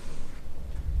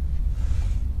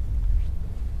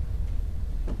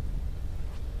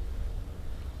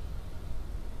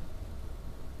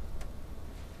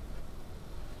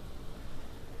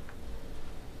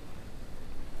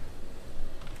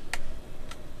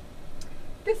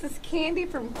 This is Candy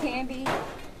from Candy.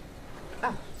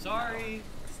 Oh, Sorry.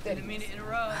 Didn't mean to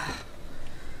interrupt.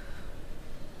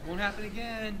 Won't happen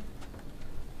again.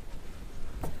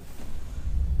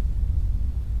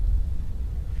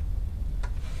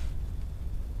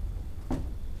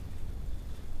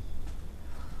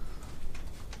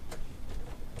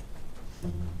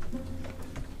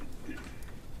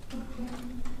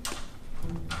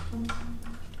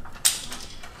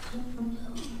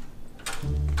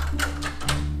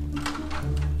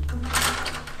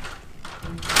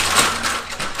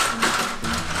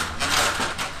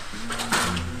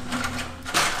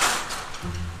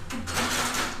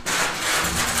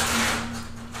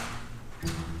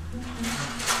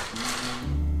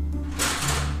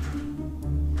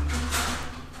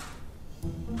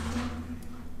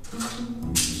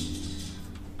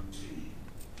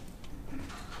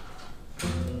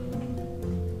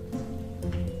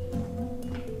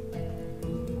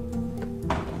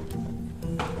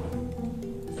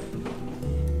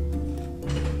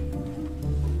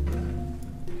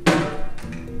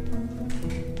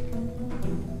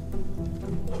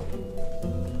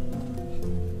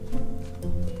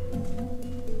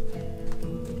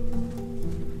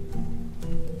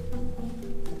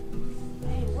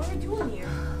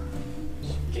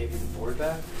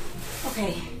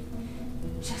 Okay,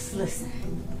 just listen.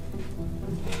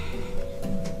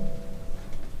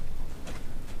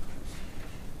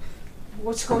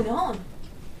 What's going on?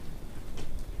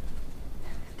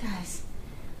 Guys,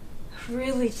 I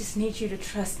really just need you to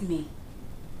trust me.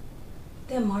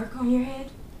 That mark on your head,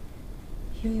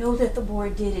 you know that the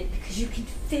board did it because you can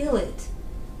feel it.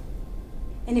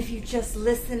 And if you just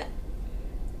listen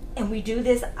and we do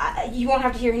this, you won't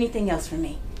have to hear anything else from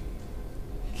me.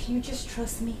 Can you just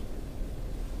trust me?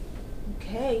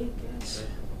 Okay, I guess.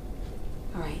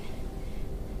 All right.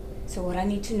 So what I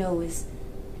need to know is,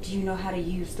 do you know how to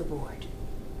use the board?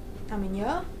 I mean,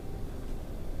 yeah.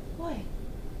 Why?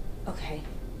 Okay.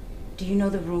 Do you know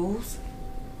the rules?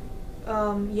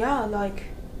 Yeah, like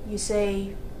you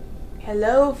say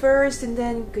hello first and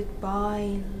then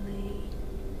goodbye later.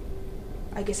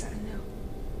 I guess I don't know.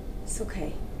 It's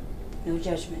okay. No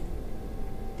judgment.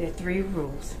 There are 3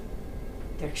 rules.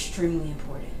 They're extremely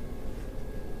important.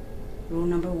 Rule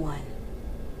number 1.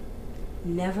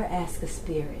 Never ask a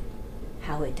spirit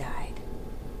how it died.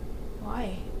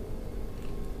 Why?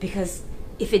 Because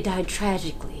if it died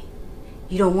tragically,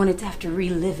 you don't want it to have to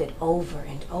relive it over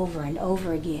and over and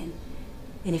over again.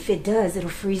 And if it does, it'll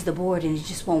freeze the board and it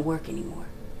just won't work anymore.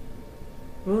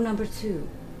 Rule number 2.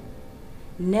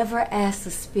 Never ask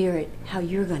the spirit how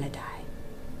you're gonna die.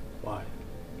 Why?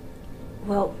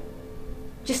 Well,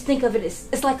 just think of it as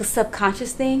it's like a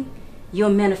subconscious thing. You'll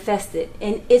manifest it,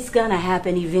 and it's gonna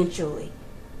happen eventually.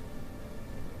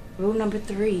 Rule number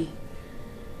 3,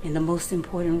 and the most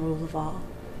important rule of all.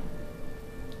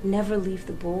 Never leave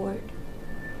the board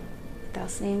without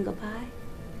saying goodbye.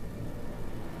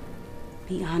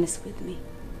 Be honest with me.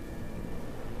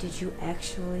 Did you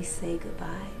actually say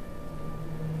goodbye?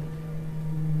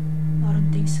 I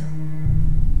don't think so.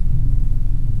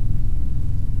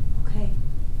 Okay.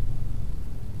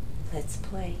 Let's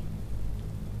play.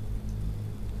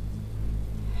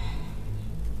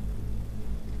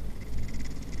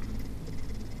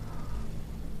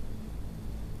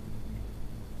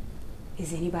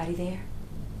 Is anybody there?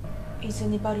 Is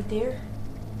anybody there?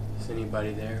 Is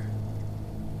anybody there?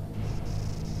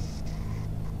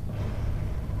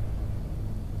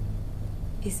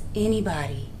 Is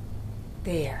anybody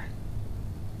there?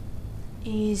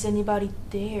 Is anybody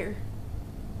there?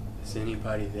 Is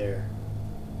anybody there?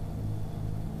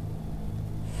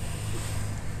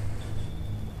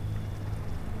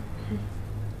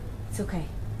 It's okay.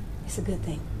 It's a good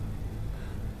thing.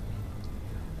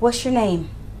 What's your name?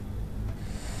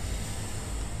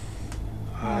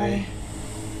 I-S-B-L.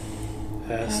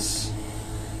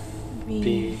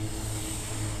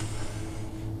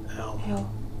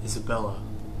 Isabella.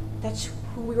 That's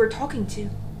who we were talking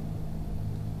to.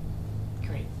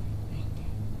 Great.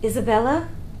 Isabella,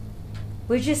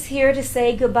 we're just here to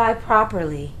say goodbye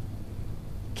properly.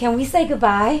 Can we say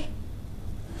goodbye?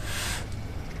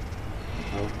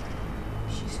 No.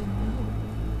 She said no.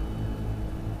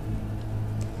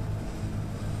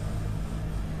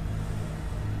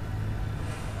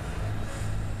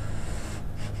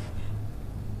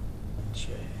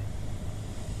 J.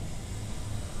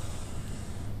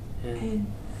 And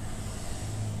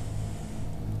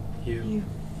U.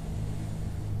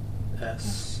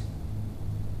 S.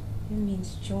 It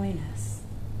means join us.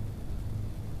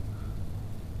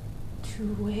 to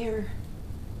where?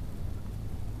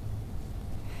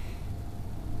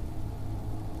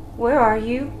 Where are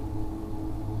you?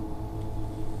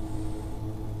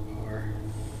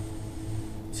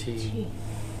 RTHR.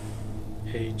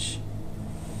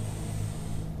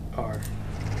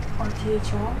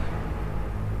 RTHR?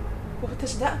 What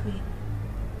does that mean?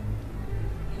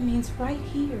 It means right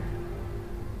here.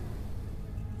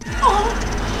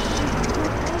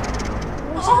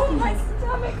 Oh, my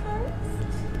stomach hurts.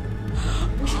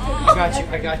 I got you.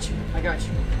 We're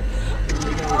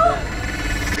gonna go with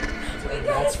that. We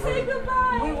gotta say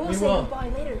goodbye. We will say goodbye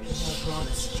later. I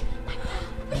promise.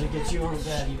 I'm gonna get you on the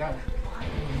bed. You got it.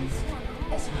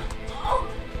 Oh,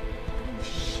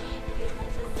 shit. We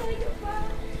have to say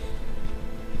goodbye.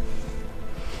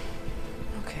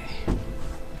 Okay.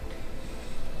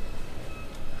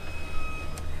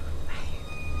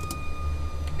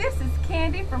 This is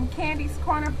Candy from Candy's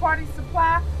Corner Party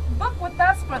Supply. Book with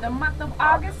us for the month of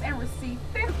August and receive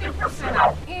 50%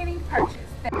 off any purchase.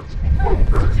 That's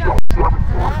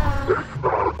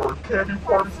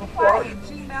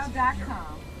candypartysupply@gmail.com.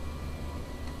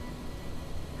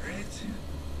 Oh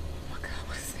my God,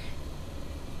 what is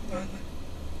that?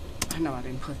 I know I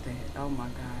didn't put that. Oh my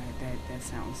God, that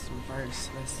sounds reverse.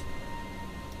 Let's.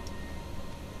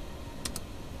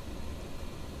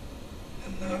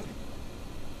 Hello?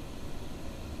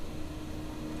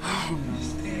 Oh no.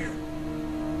 It's there.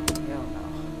 Hell no.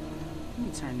 Let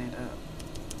me turn that up.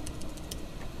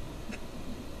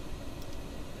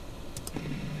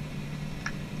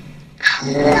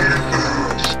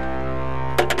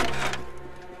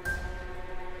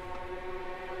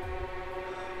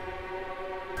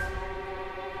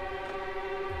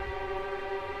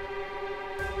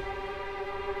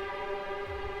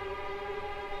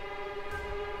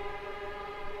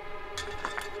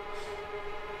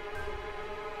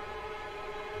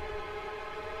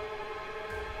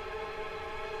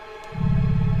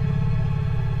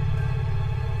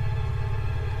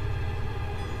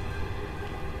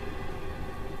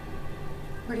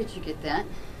 Where did you get that?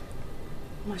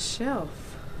 My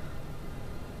shelf.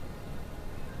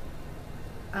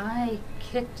 I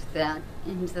kicked that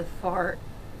into the far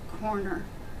corner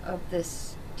of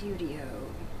this studio.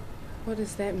 What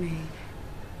does that mean?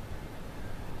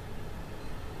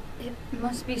 It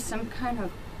must be some kind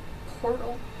of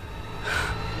portal.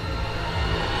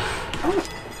 Oh,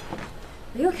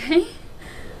 are you okay?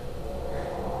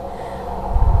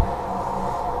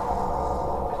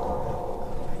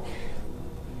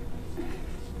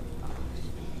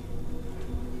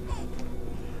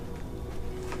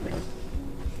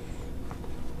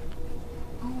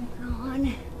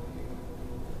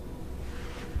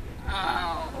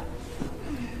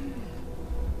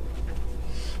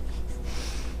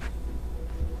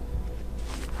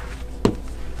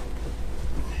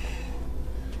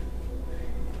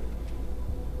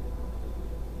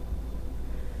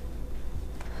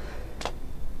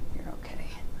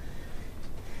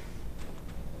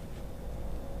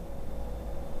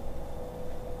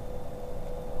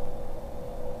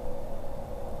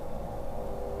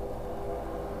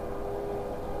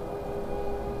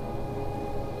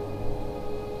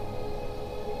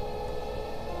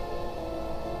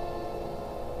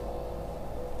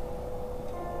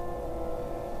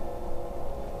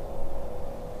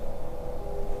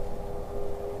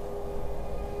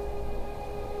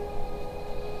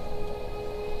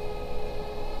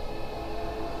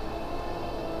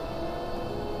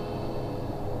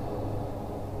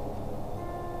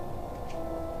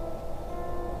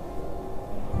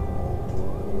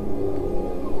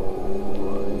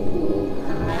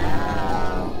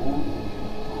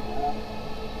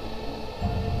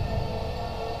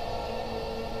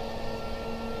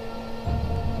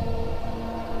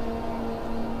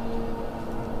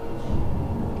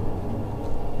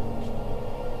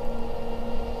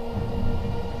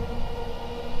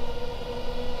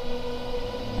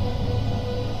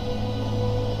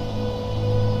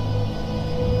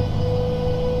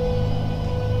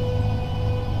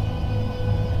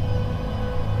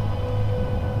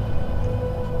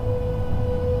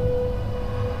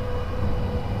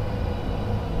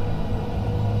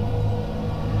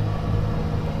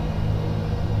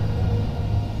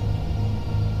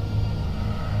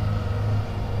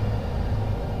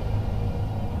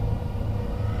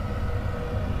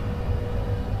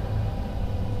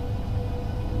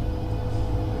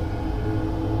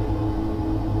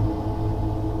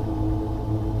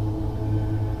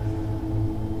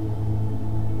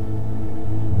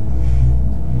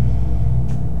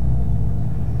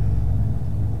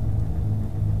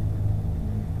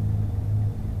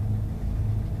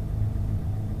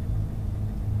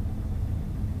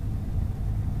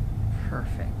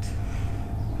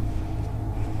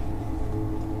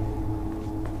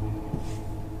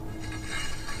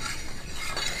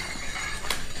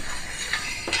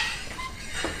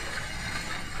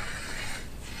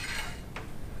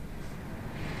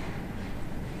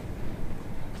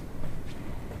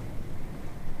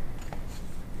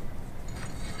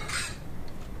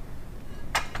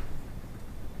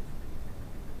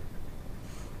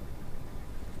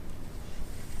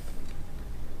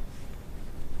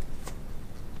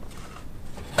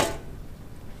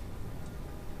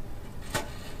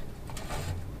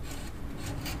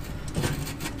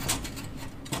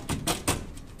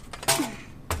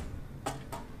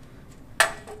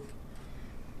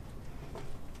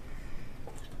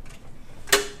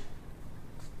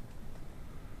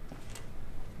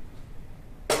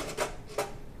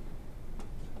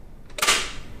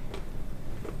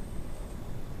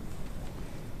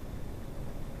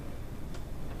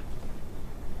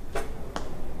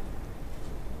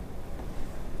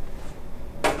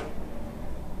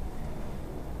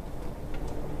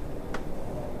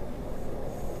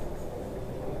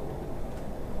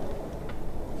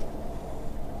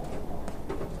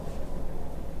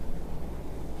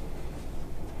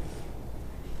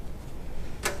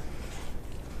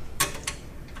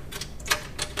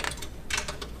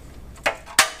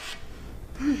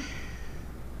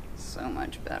 So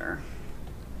much better.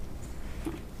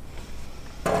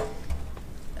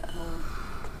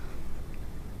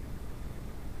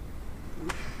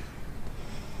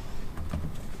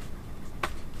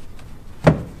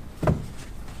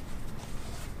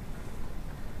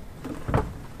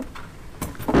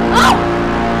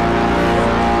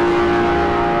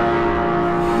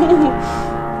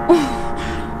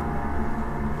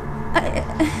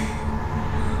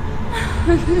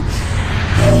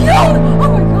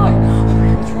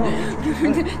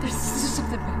 There's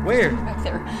something back. Where? Something back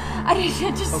there. I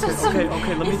just saw something.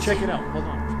 Okay, let me check it out. Hold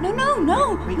on. No,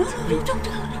 don't. What are you gonna do?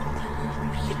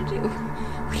 What are you gonna do?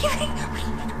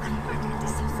 I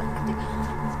just saw something.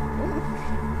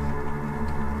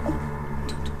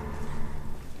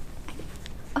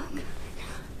 Oh, God.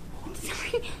 I'm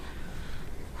sorry.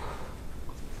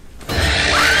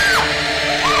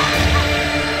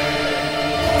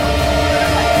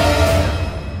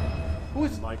 Who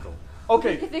is Michael?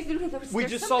 Okay. We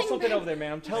There's just saw something there. over there,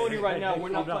 man. I'm telling you right now, we're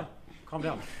not playing. Calm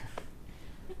down.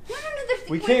 No,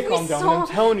 We can't calm down. I'm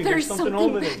telling you, there's something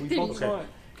over there. We both saw it.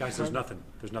 Guys, there's nothing.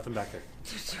 There's nothing back there.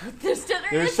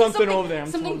 There's something over there. I'm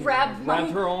Something telling you. grabbed my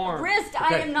Grabbed her arm. wrist.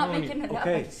 Okay. I am not Telling you. making it up.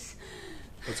 Okay.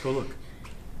 Let's go look.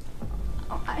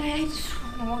 I just,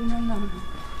 no.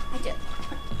 I just,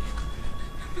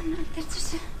 no, that's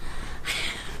just,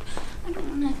 I don't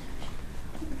want to,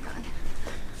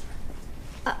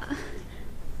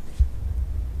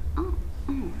 oh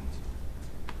God.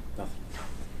 Nothing.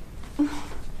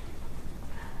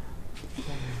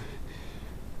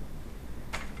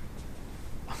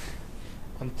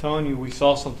 I'm telling you, we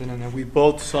saw something in there. We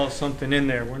both saw something in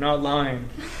there. We're not lying.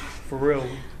 For real.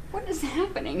 What is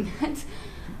happening?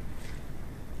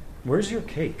 Where's your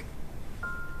cake?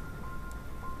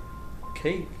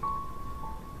 Cake?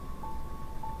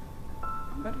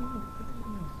 How do you know?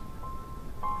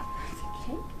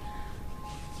 Cake?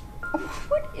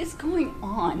 What is going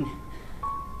on?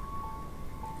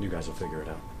 You guys will figure it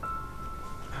out.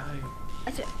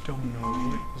 I don't know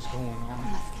what is going on.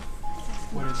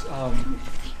 What is,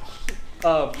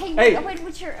 Hey, wait,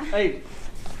 what's your... Hey.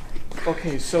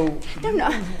 Okay, so...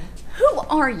 No. Who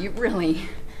are you, really?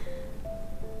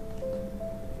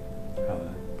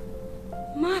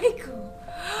 Michael!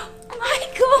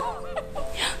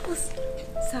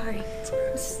 Sorry.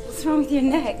 What's wrong with your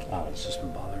neck? Oh, it's just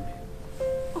been bothering me.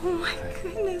 Oh my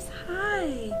goodness,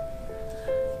 hi.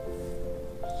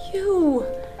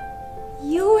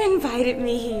 You invited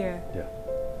me here. Yeah.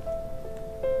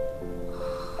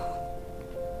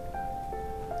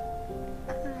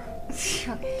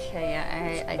 Okay,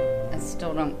 I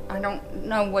still don't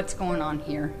know what's going on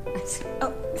here.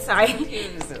 Oh, sorry.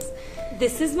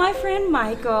 This is my friend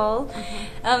Michael.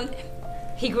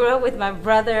 He grew up with my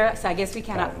brother, so I guess we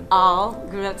kind of all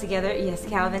grew up together. Yes,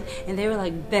 Calvin. And they were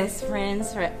like best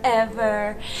friends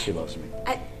forever. She loves me.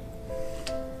 I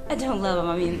don't love him.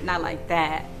 I mean, not like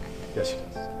that. Yes, she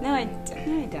does. No, I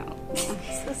don't.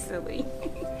 So silly.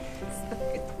 So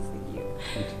good to see you.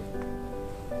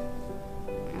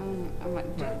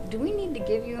 Do we need to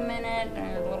give you a minute or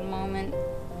a little moment?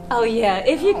 Oh, yeah.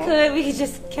 If you could, we could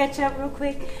just catch up real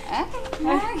quick.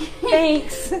 Okay.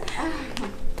 Thanks.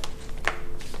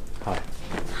 Hi.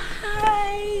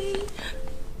 Hi.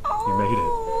 You made it.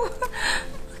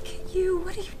 Look at you.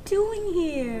 What are you doing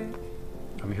here?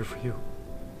 I'm here for you.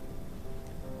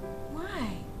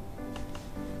 Why?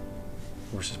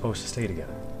 We're supposed to stay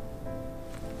together.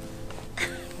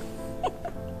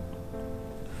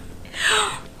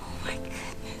 Oh my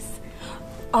goodness.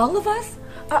 All of us?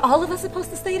 Are all of us supposed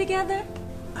to stay together?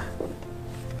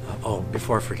 Oh,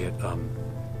 before I forget,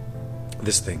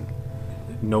 this thing,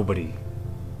 nobody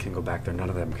can go back there. None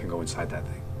of them can go inside that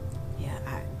thing. Yeah,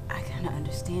 I kind of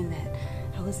understand that.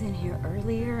 I was in here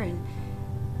earlier and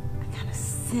I kind of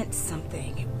sensed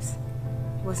something. It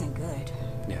wasn't good.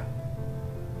 Yeah.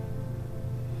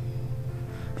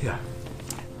 Yeah.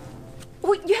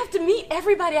 Well, you have to meet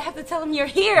everybody. I have to tell them you're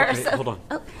here. Okay, so. hold on.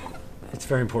 Oh. It's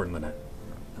very important, Lynette.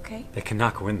 Okay. They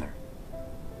cannot go in there.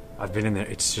 I've been in there.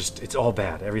 It's all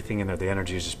bad. Everything in there, the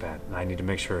energy is just bad. And I need to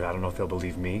make sure, I don't know if they'll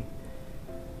believe me.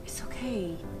 It's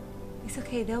okay. It's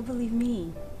okay. They'll believe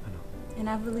me. I know. And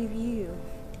I believe you.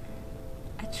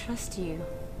 I trust you.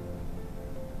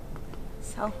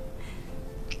 So,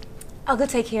 I'll go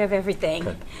take care of everything.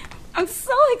 Good. I'm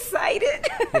so excited.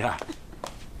 Yeah.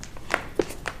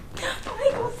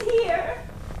 Michael's here.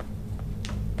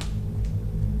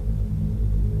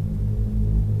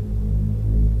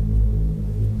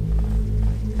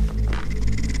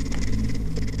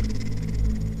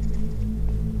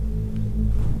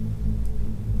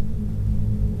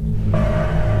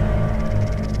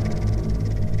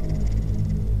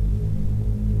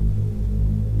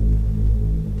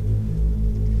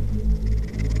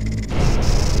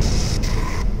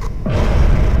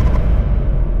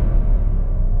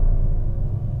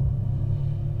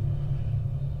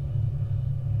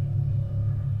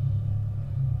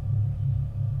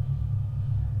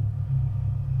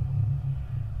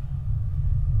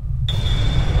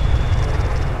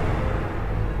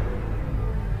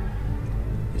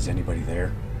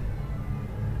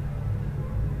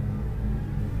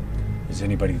 Is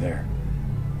anybody there?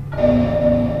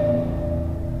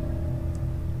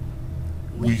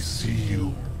 We see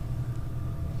you.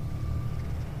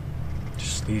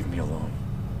 Just leave me alone.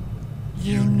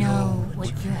 You know what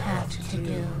you have to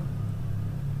do.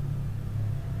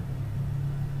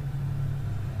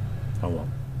 I won't.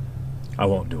 I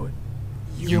won't do it.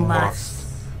 You must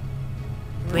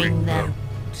bring them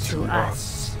to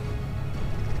us.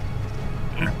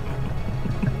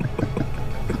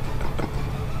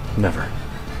 Never.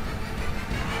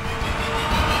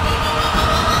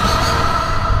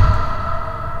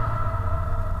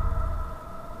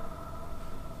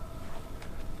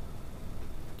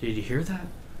 Did you hear that?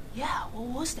 Yeah, what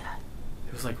was that?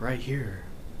 It was like right here.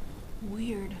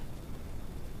 Weird.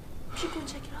 We should go and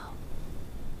check it out.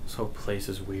 This whole place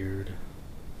is weird.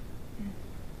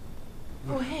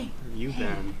 Oh, hey. Where have you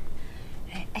been?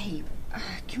 Hey,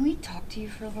 can we talk to you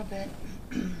for a little bit?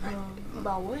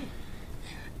 About what?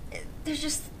 There's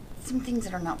just some things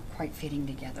that are not quite fitting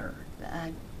together.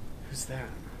 Who's that?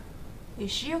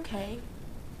 Is she okay?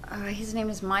 His name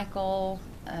is Michael.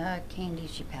 Candy,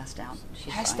 she passed out.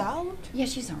 She's Passed fine. out? Yeah,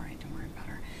 she's all right. Don't worry about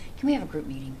her. Can we have a group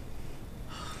meeting?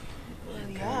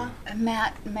 Yeah.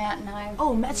 Matt and I.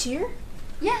 Oh, Matt's here?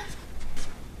 Yeah.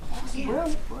 Yeah.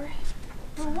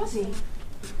 Where was he?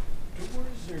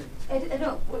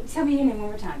 Tell me your name one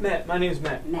more time. Matt. My name's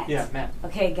Matt. Matt. Yeah, Matt.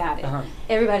 Okay, got it. Uh-huh.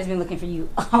 Everybody's been looking for you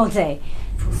all day.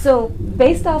 So,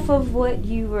 based off of what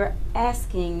you were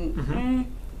asking,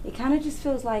 it kind of just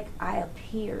feels like I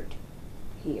appeared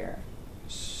here.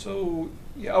 So,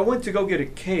 yeah, I went to go get a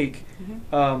cake.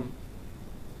 No.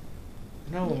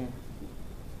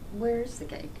 Where's the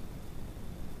cake?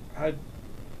 I Did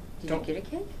don't. you get a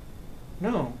cake?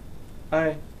 No.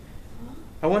 I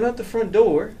went out the front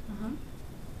door.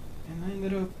 And I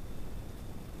ended up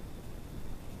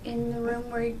in the room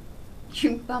where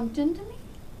you bumped into me?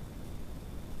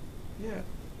 Yeah.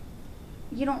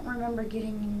 You don't remember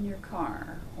getting in your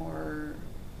car, or?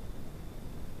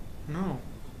 No.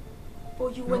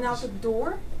 Well, you went out the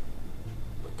door?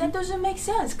 That doesn't make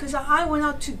sense, because I went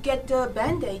out to get the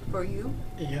Band-Aid for you.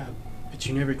 Yeah, but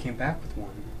you never came back with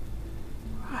one.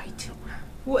 Right.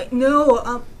 Wait,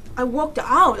 no, I walked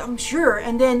out, I'm sure,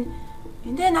 and then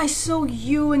I saw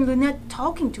you and Lynette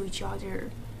talking to each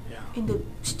other. Yeah. In the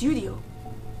studio.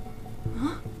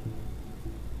 Huh?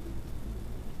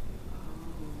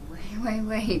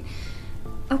 Wait.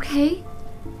 Okay.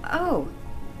 Oh.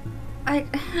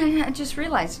 I just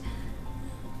realized.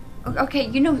 Okay,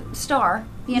 you know Star,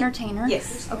 the entertainer?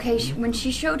 Yes. Okay, when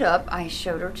she showed up, I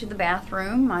showed her to the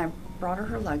bathroom. I brought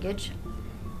her luggage.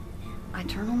 I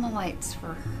turned on the lights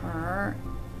for her.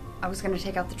 I was going to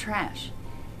take out the trash.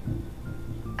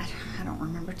 I don't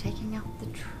remember taking out the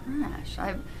trash.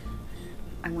 I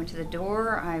went to the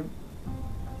door,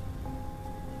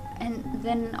 and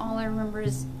then all I remember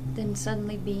is then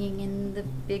suddenly being in the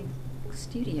big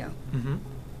studio.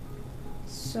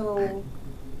 So,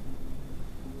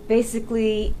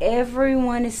 basically,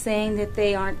 everyone is saying that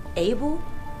they aren't able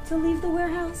to leave the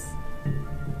warehouse?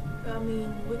 I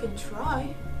mean, we can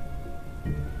try.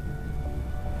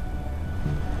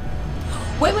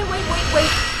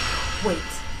 Wait.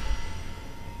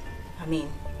 I mean,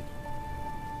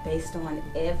 based on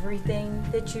everything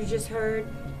that you just heard,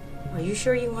 are you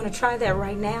sure you want to try that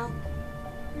right now?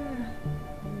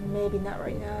 Maybe not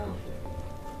right now.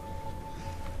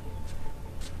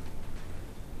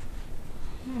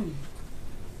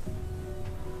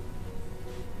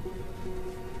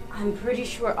 I'm pretty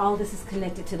sure all this is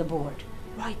connected to the board.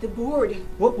 Right, the board.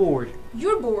 What board?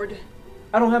 Your board.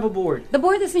 I don't have a board. The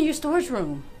board that's in your storage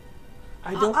room.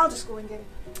 I don't. I'll just go and get it.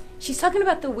 She's talking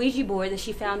about the Ouija board that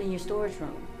she found in your storage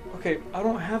room. Okay, I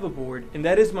don't have a board, and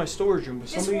that is my storage room. But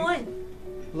Just somebody one.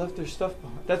 left their stuff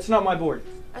behind. That's not my board.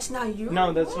 That's not you?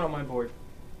 No, that's not my board.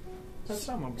 That's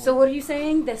not my board. So what are you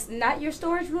saying? That's not your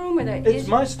storage room, or that It's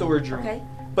my storage room. Okay.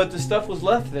 But the stuff was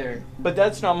left there. But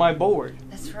that's not my board.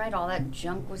 That's right, all that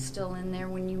junk was still in there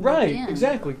when you Right, moved in.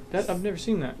 exactly. That I've never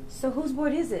seen that. So whose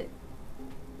board is it?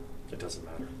 It doesn't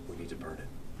matter. We need to burn it.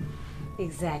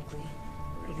 Exactly.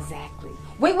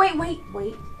 Wait.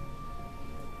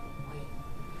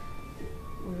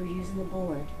 We were using the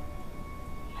board.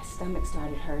 My stomach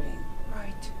started hurting.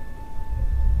 Right.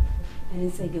 I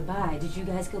didn't say goodbye. Did you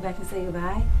guys go back and say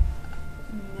goodbye?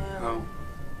 No.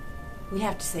 We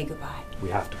have to say goodbye. We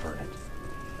have to burn it.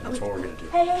 That's what we're gonna do.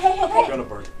 Hey. We're gonna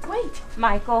burn it. Wait.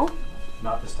 Michael.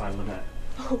 Not this time, Lynette.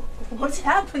 Oh, what's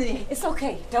happening? It's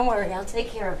okay. Don't worry. I'll take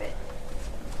care of it.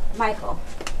 Michael.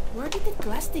 Where did the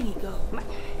glass thingy go?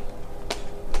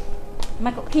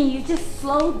 Michael, can you just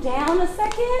slow down a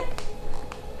second?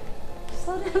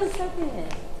 Slow down a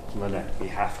second. Lynette, we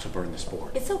have to burn this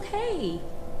board. It's okay.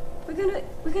 We're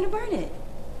gonna burn it.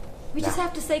 We just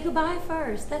have to say goodbye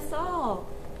first. That's all.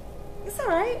 It's all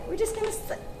right. We're just gonna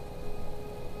say.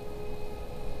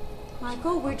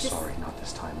 Michael, we're just. Sorry, not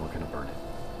this time. We're gonna burn it.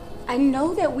 I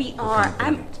know that we are.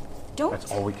 Don't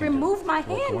That's all we can remove do. my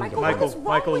hand, Michael. What is wrong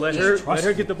Michael, with let you?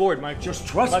 her get the board, Mike. Just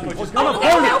trust Michael, me. just We're gonna go.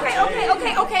 burn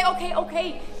it.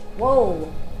 Okay.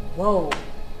 Whoa.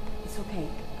 It's okay.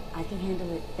 I can handle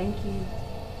it. Thank you.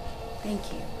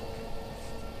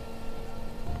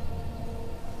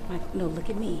 Michael, no, look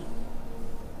at me.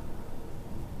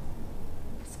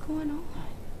 What's going on?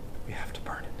 We have to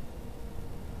burn it.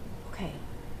 Okay.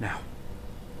 Now.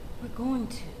 We're going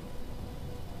to.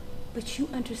 But you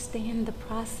understand the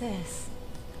process.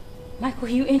 Michael,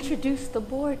 you introduced the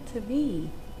board to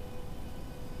me.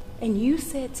 And you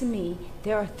said to me,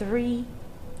 there are 3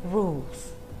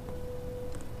 rules.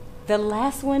 The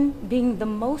last one being the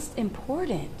most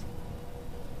important.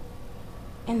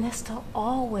 And that's to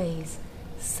always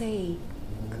say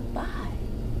goodbye.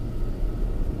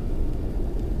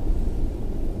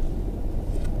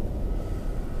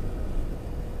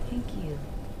 Thank you.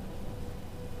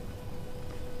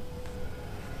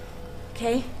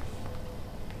 Okay?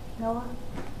 Noah?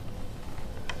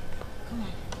 Come on.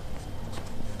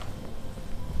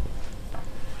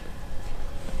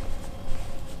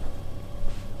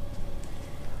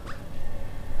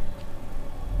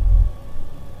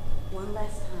 One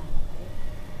last time, okay?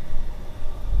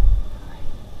 All right.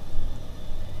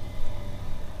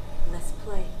 Let's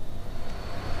play.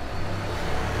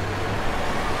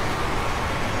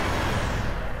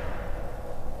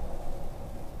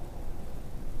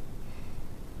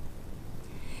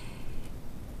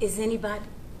 Is anybody...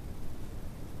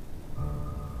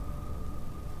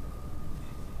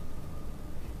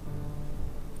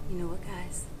 You know what,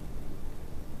 guys?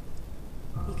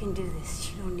 You can do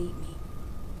this. You don't need me.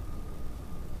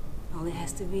 All it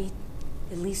has to be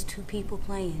at least 2 people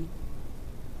playing.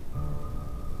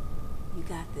 You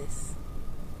got this.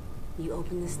 You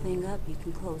open this thing up, you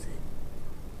can close it.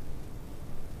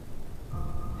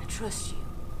 I trust you.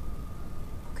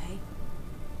 Okay?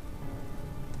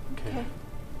 Okay.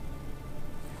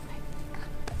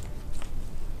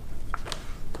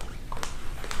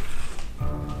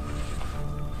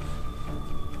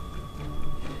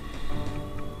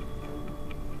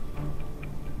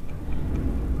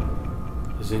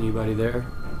 Is anybody there?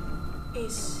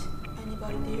 Is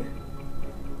anybody there?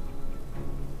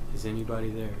 Is anybody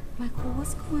there? Michael,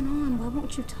 what's going on? Why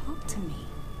won't you talk to me?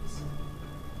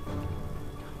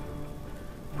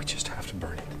 We just have to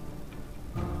burn it.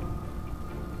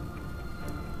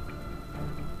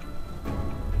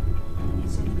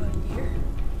 Is anybody there?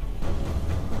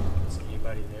 Is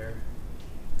anybody there?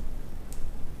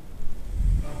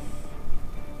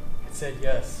 It said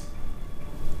yes.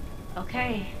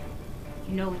 Okay.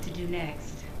 You know what to do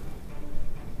next.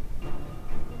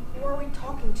 Who are we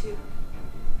talking to?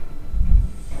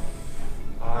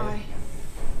 I-S-E-L.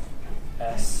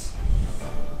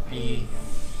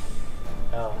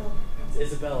 It's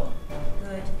Isabella.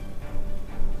 Good.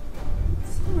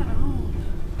 What's going on?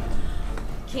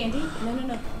 Candy?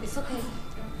 No. It's okay.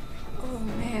 Oh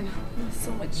man, I'm in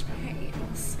so much pain.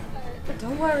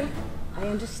 Don't worry. I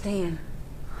understand.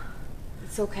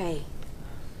 It's okay.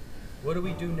 What do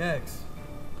we do next?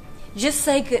 Just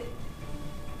say good.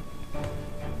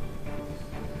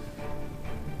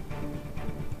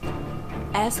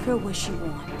 Ask her what she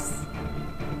wants.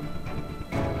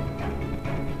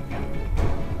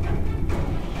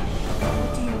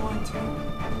 What do you want?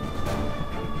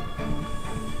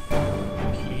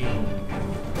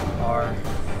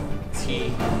 P-R-T-L.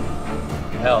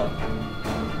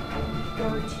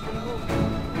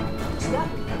 What's that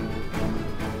mean?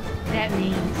 That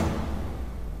means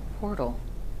Portal.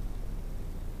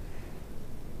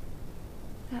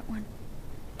 that one.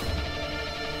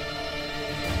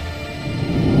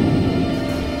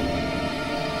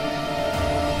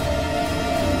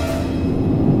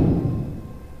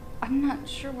 I'm not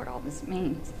sure what all this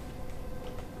means.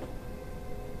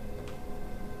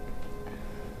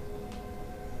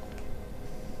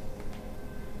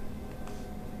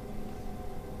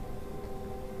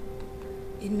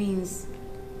 It means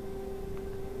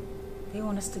they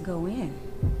want us to go in.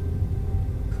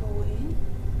 Go in?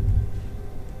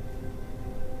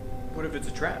 What if it's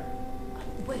a trap?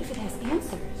 What if it has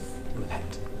answers?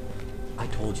 Lynette, I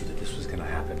told you that this was gonna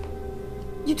happen.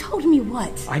 You told me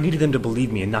what? I needed them to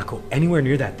believe me and not go anywhere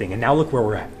near that thing, and now look where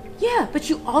we're at. Yeah, but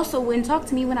you also wouldn't talk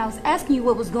to me when I was asking you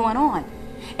what was going on.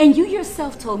 And you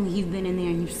yourself told me you've been in there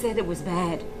and you said it was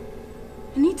bad.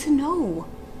 I need to know.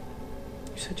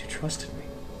 You said you trusted me.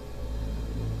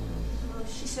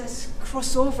 she says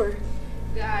cross over.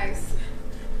 Guys,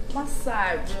 my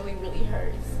side really, really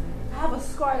hurts. I have a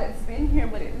scar that's been here,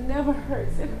 but it never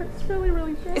hurts. It hurts really,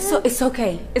 really bad. It's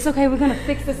okay. It's okay. We're gonna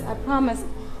fix this. I promise.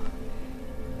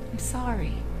 I'm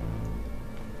sorry.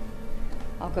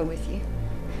 I'll go with you.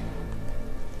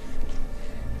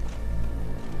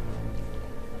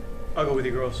 I'll go with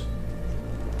you, girls.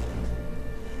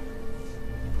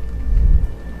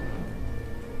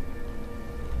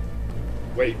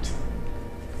 Wait.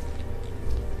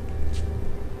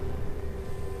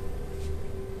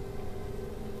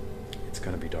 It's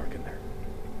gonna be dark in there.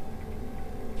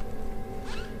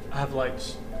 I have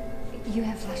lights. You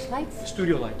have flashlights?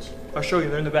 Studio lights. I'll show you.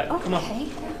 They're in the back. Come on. Okay.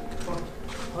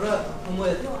 Hold up, I'm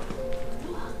with.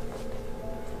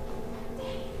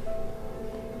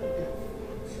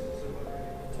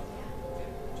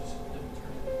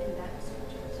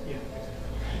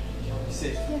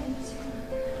 Safe.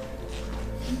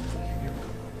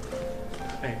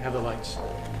 Hey, have the lights.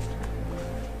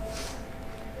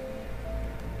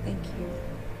 Thank you.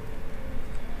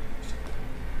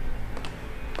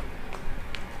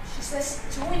 She says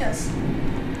join us.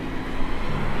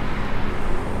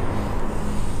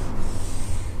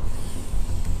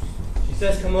 She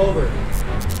says come over.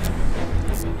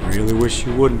 Really wish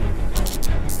you wouldn't.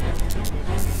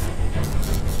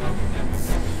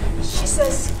 She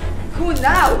says who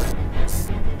now?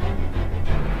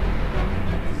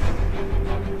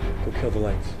 Go kill the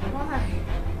lights. Why?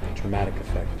 Dramatic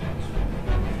effect.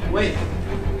 Wait,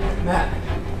 Matt,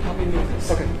 help me move this.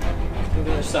 Okay. Move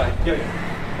the other side. Yeah.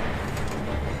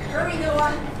 Hurry,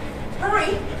 Noah.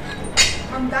 Hurry.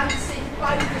 I'm done saying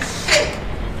goodbye to this shit.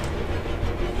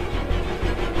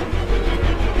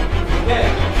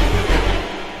 Yeah.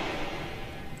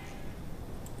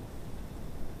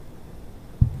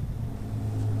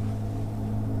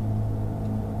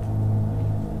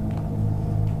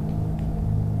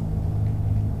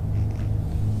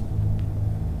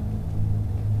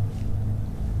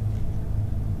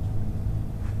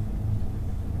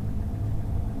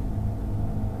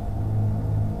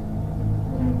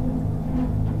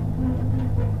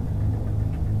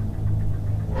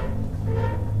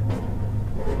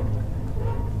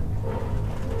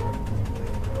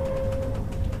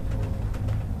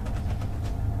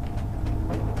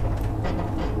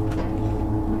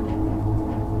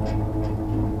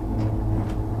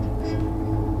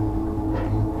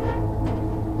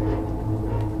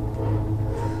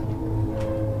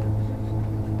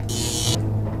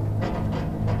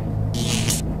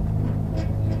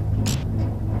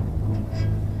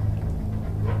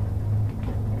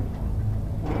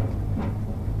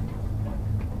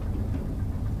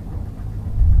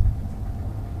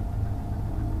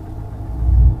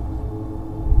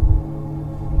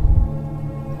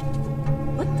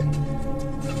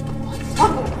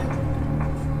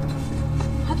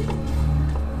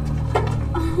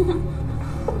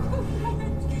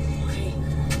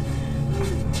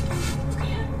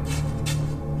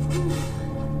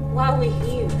 Why are we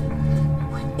here?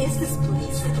 What is this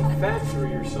place? It's like a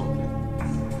factory or something.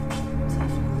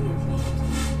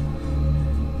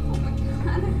 Oh my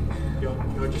god. Yo,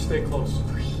 just stay close.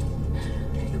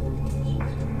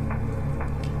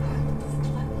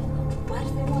 Why do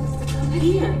they want us to come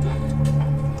here?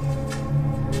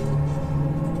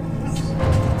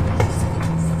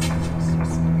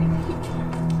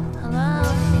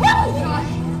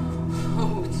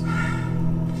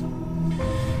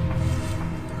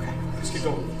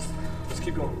 Let's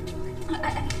keep going.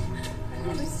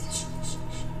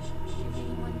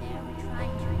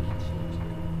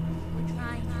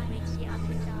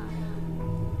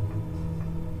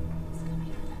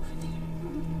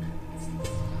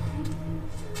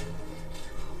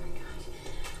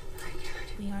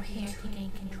 We are here to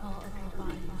gain control of your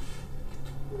body.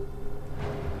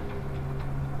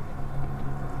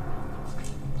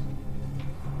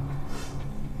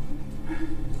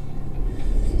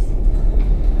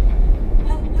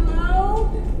 Hello?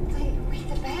 Wait,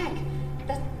 the bag.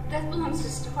 That belongs to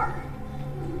Star.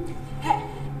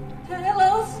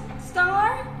 Hello,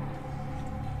 Star?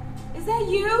 Is that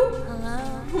you? Hello?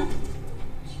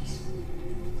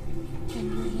 Can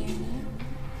you hear me?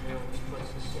 Yeah, this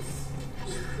place is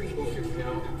so creepy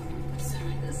now.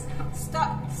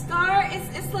 Star,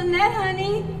 it's Lynette,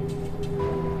 honey.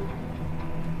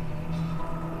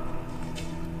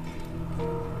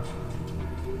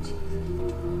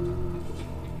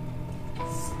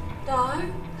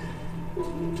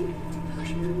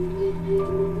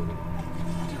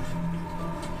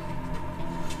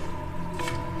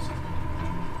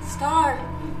 Star?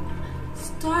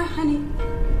 Star, honey.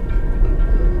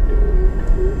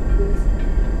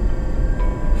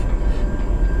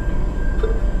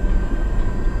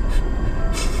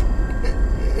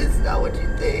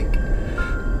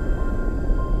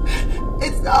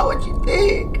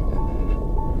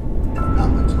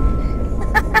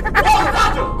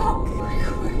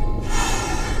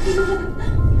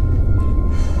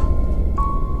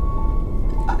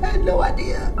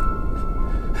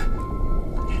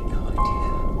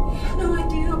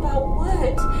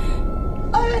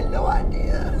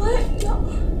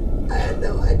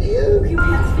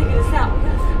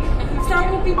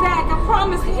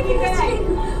 me back. I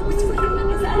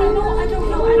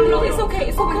don't know. It's okay.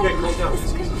 It's okay. Okay, calm down.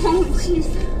 Oh, jeez.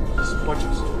 Just watch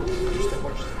us. Just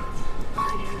watch us.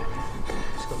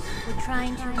 We're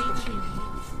trying to reach you.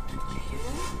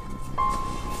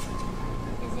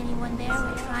 Is anyone there?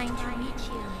 We're trying to reach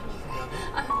you.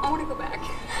 I want to go back.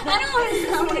 I want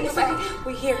to go back.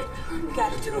 We're here. We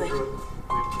got to do it. We'll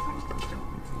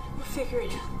figure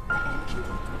it out.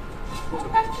 We'll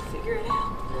have to figure it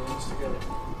out.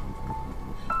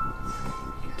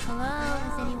 Hello?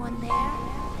 Is anyone there?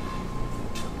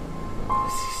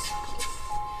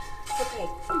 Okay.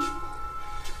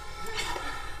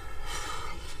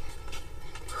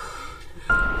 We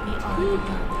are the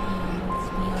Dark Hands.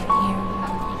 We are here.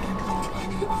 We will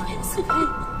take control of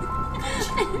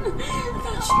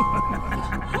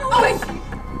the lives.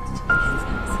 It's okay.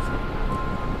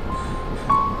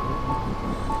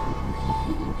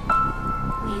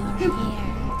 We are here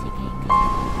to gain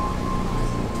control.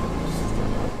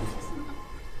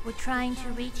 We're trying to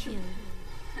reach you.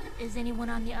 Is anyone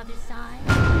on the other side?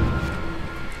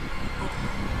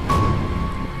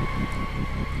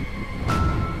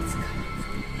 It's coming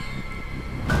from here.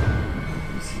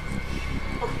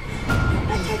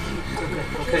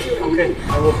 Okay,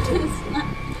 I will. Is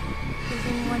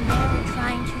anyone there? We're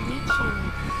trying to reach you.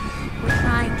 We're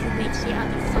trying to reach the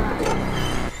other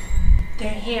side.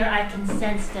 They're here. I can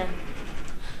sense them.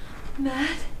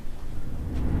 Matt?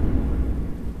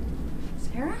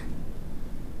 Sarah?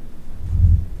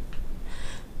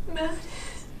 Matt?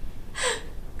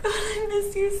 God, I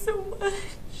miss you so much.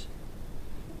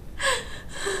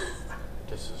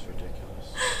 This is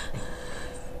ridiculous.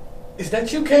 Is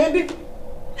that you, Candy?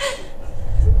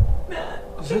 Matt?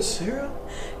 Is that Sarah?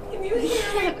 Can you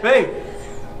hear me? Hey!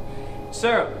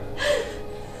 Sarah!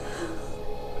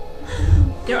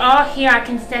 They're all here. I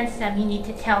can sense them. You need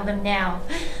to tell them now.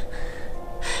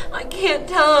 I can't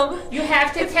tell them. You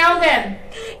have to tell them.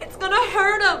 It's gonna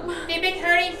hurt them. They've been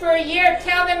hurting for a year.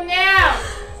 Tell them now.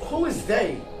 Who is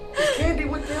they? Is Candy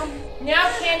with them? No,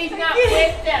 Candy's not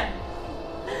with them.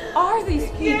 Are these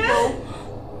people?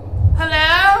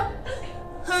 Hello?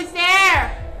 Who's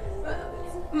there?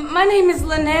 My name is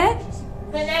Lynette.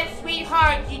 Lynette,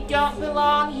 sweetheart, you don't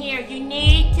belong here. You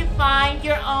need to find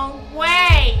your own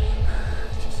way.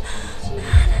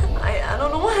 I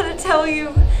don't know how to tell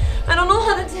you. I don't know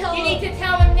how to tell You them. need to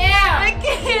tell them now. I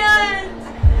can't.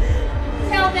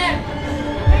 Tell them. I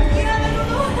can't. I don't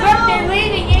know Look, how. they're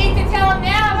leaving. You need to tell them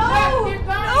now. No. Look, they're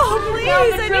gone. No, please. Tell the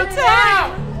I truth need now.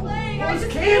 time. Please. Where's I just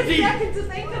Candy? need a second to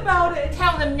think about it.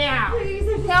 Tell them now. Please, I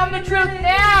just Tell them the need a truth minute.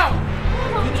 now.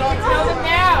 You talk to Tell her. them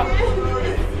now.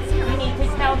 You need to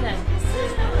tell them.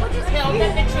 Tell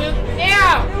them the truth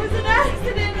now. It was an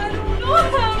accident. I don't know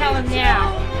how. Tell them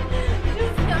now.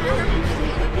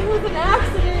 It was an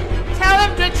accident. Tell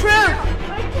them the truth.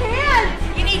 I can't.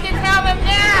 You need to tell them It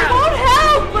now. won't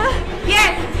help.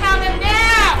 Yes, tell them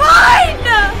now. Fine.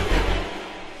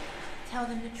 Tell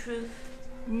them the truth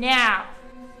now.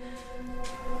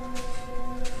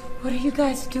 What are you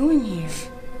guys doing here?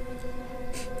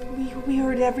 We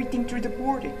heard everything through the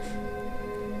boarding.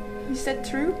 Is that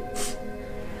true?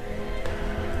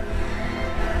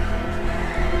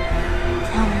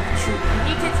 Tell them the truth. You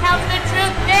need to tell them the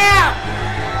truth now.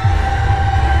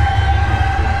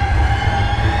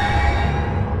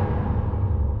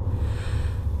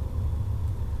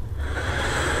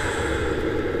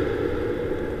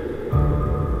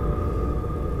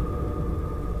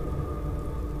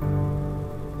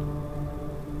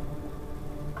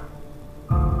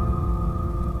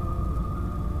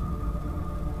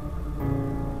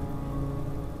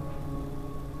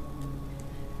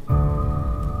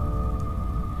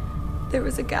 There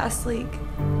was a gas leak,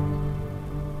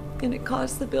 and it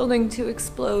caused the building to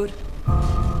explode.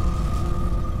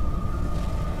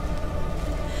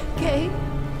 Kay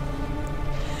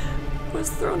was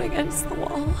thrown against the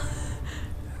wall.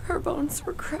 Her bones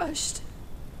were crushed.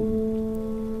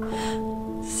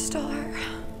 Star.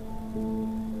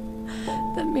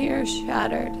 The mirror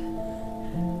shattered,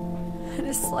 and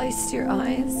it sliced your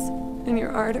eyes and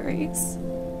your arteries.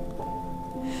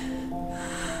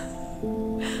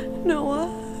 Noah,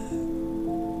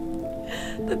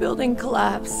 the building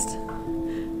collapsed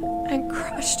and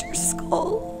crushed your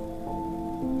skull.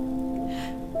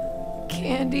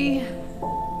 Candy,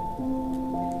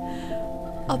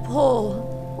 a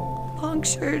pole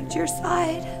punctured your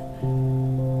side.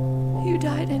 You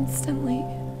died instantly.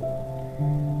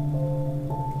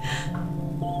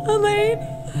 Elaine,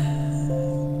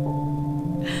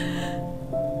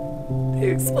 the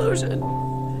explosion.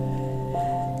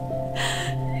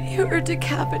 You were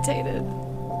decapitated.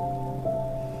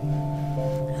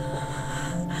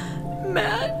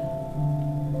 Matt.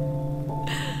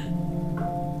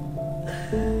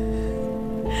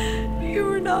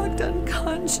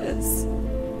 unconscious.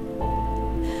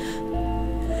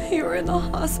 You were in the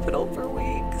hospital for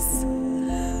weeks.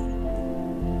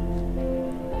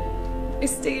 I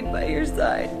stayed by your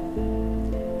side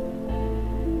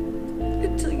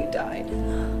until you died.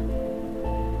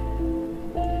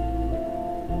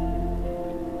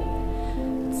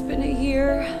 It's been a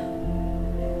year.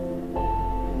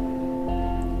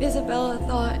 Isabella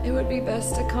thought it would be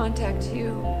best to contact you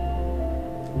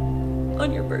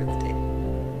on your birthday.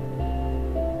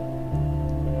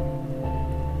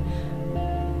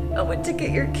 I went to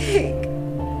get your cake.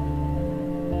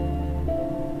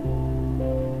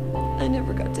 I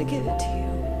never got to give it to you.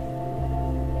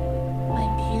 My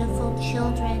beautiful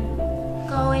children,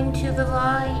 go into the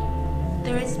light.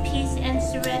 There is peace and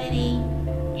serenity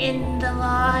in the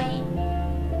light.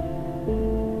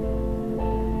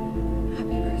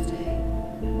 Happy birthday.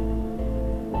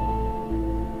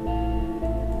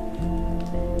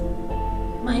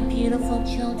 My beautiful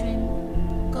children,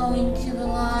 go into the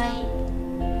light.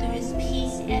 There is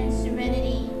peace and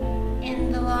serenity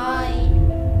in the light.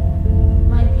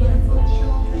 My beautiful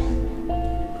children,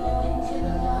 go into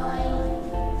the light.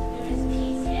 There is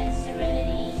peace and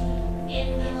serenity in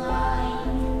the light.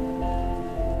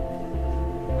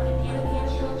 My beautiful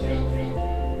children,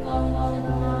 go into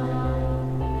the light.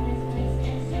 There is peace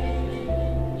and serenity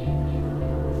in the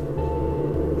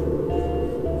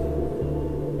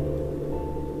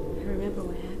I remember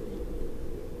what happened.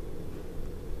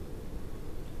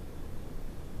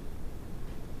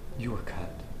 You were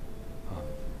cut on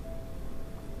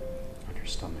your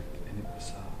stomach, and it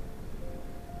was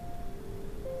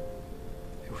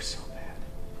so bad.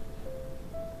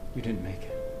 You didn't make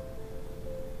it.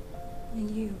 And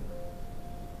you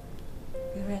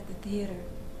were at the theater.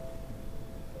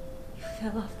 You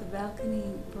fell off the balcony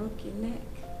and broke your neck.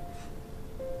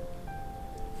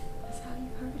 That's how you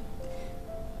hurt it.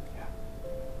 Yeah.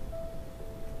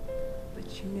 But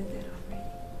you knew that already.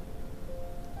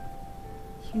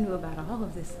 You knew about all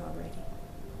of this already.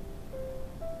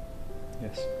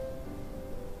 Yes.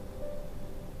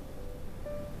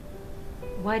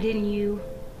 Why didn't you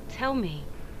tell me?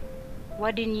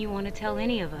 Why didn't you want to tell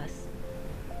any of us?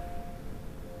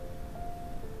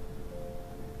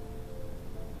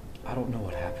 I don't know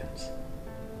what happens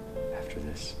after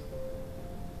this.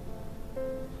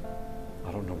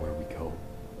 I don't know where we go.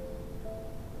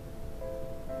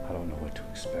 I don't know what to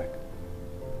expect.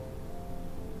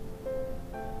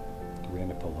 Do we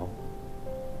end up alone?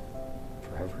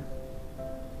 Forever?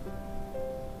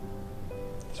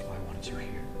 That's why I wanted you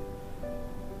here.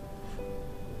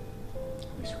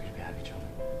 At least we'd have each other.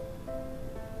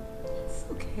 It's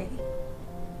okay.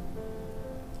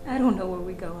 I don't know where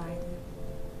we go either.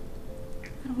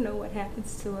 I don't know what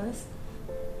happens to us.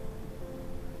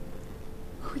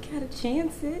 We gotta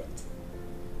chance it.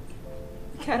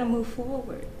 We gotta move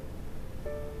forward.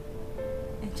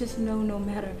 And just know no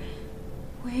matter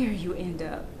where you end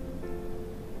up,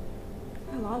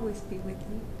 I'll always be with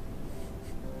you.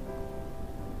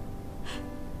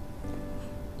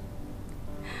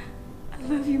 I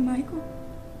love you, Michael.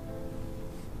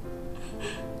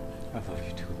 I love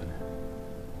you too, Lynette.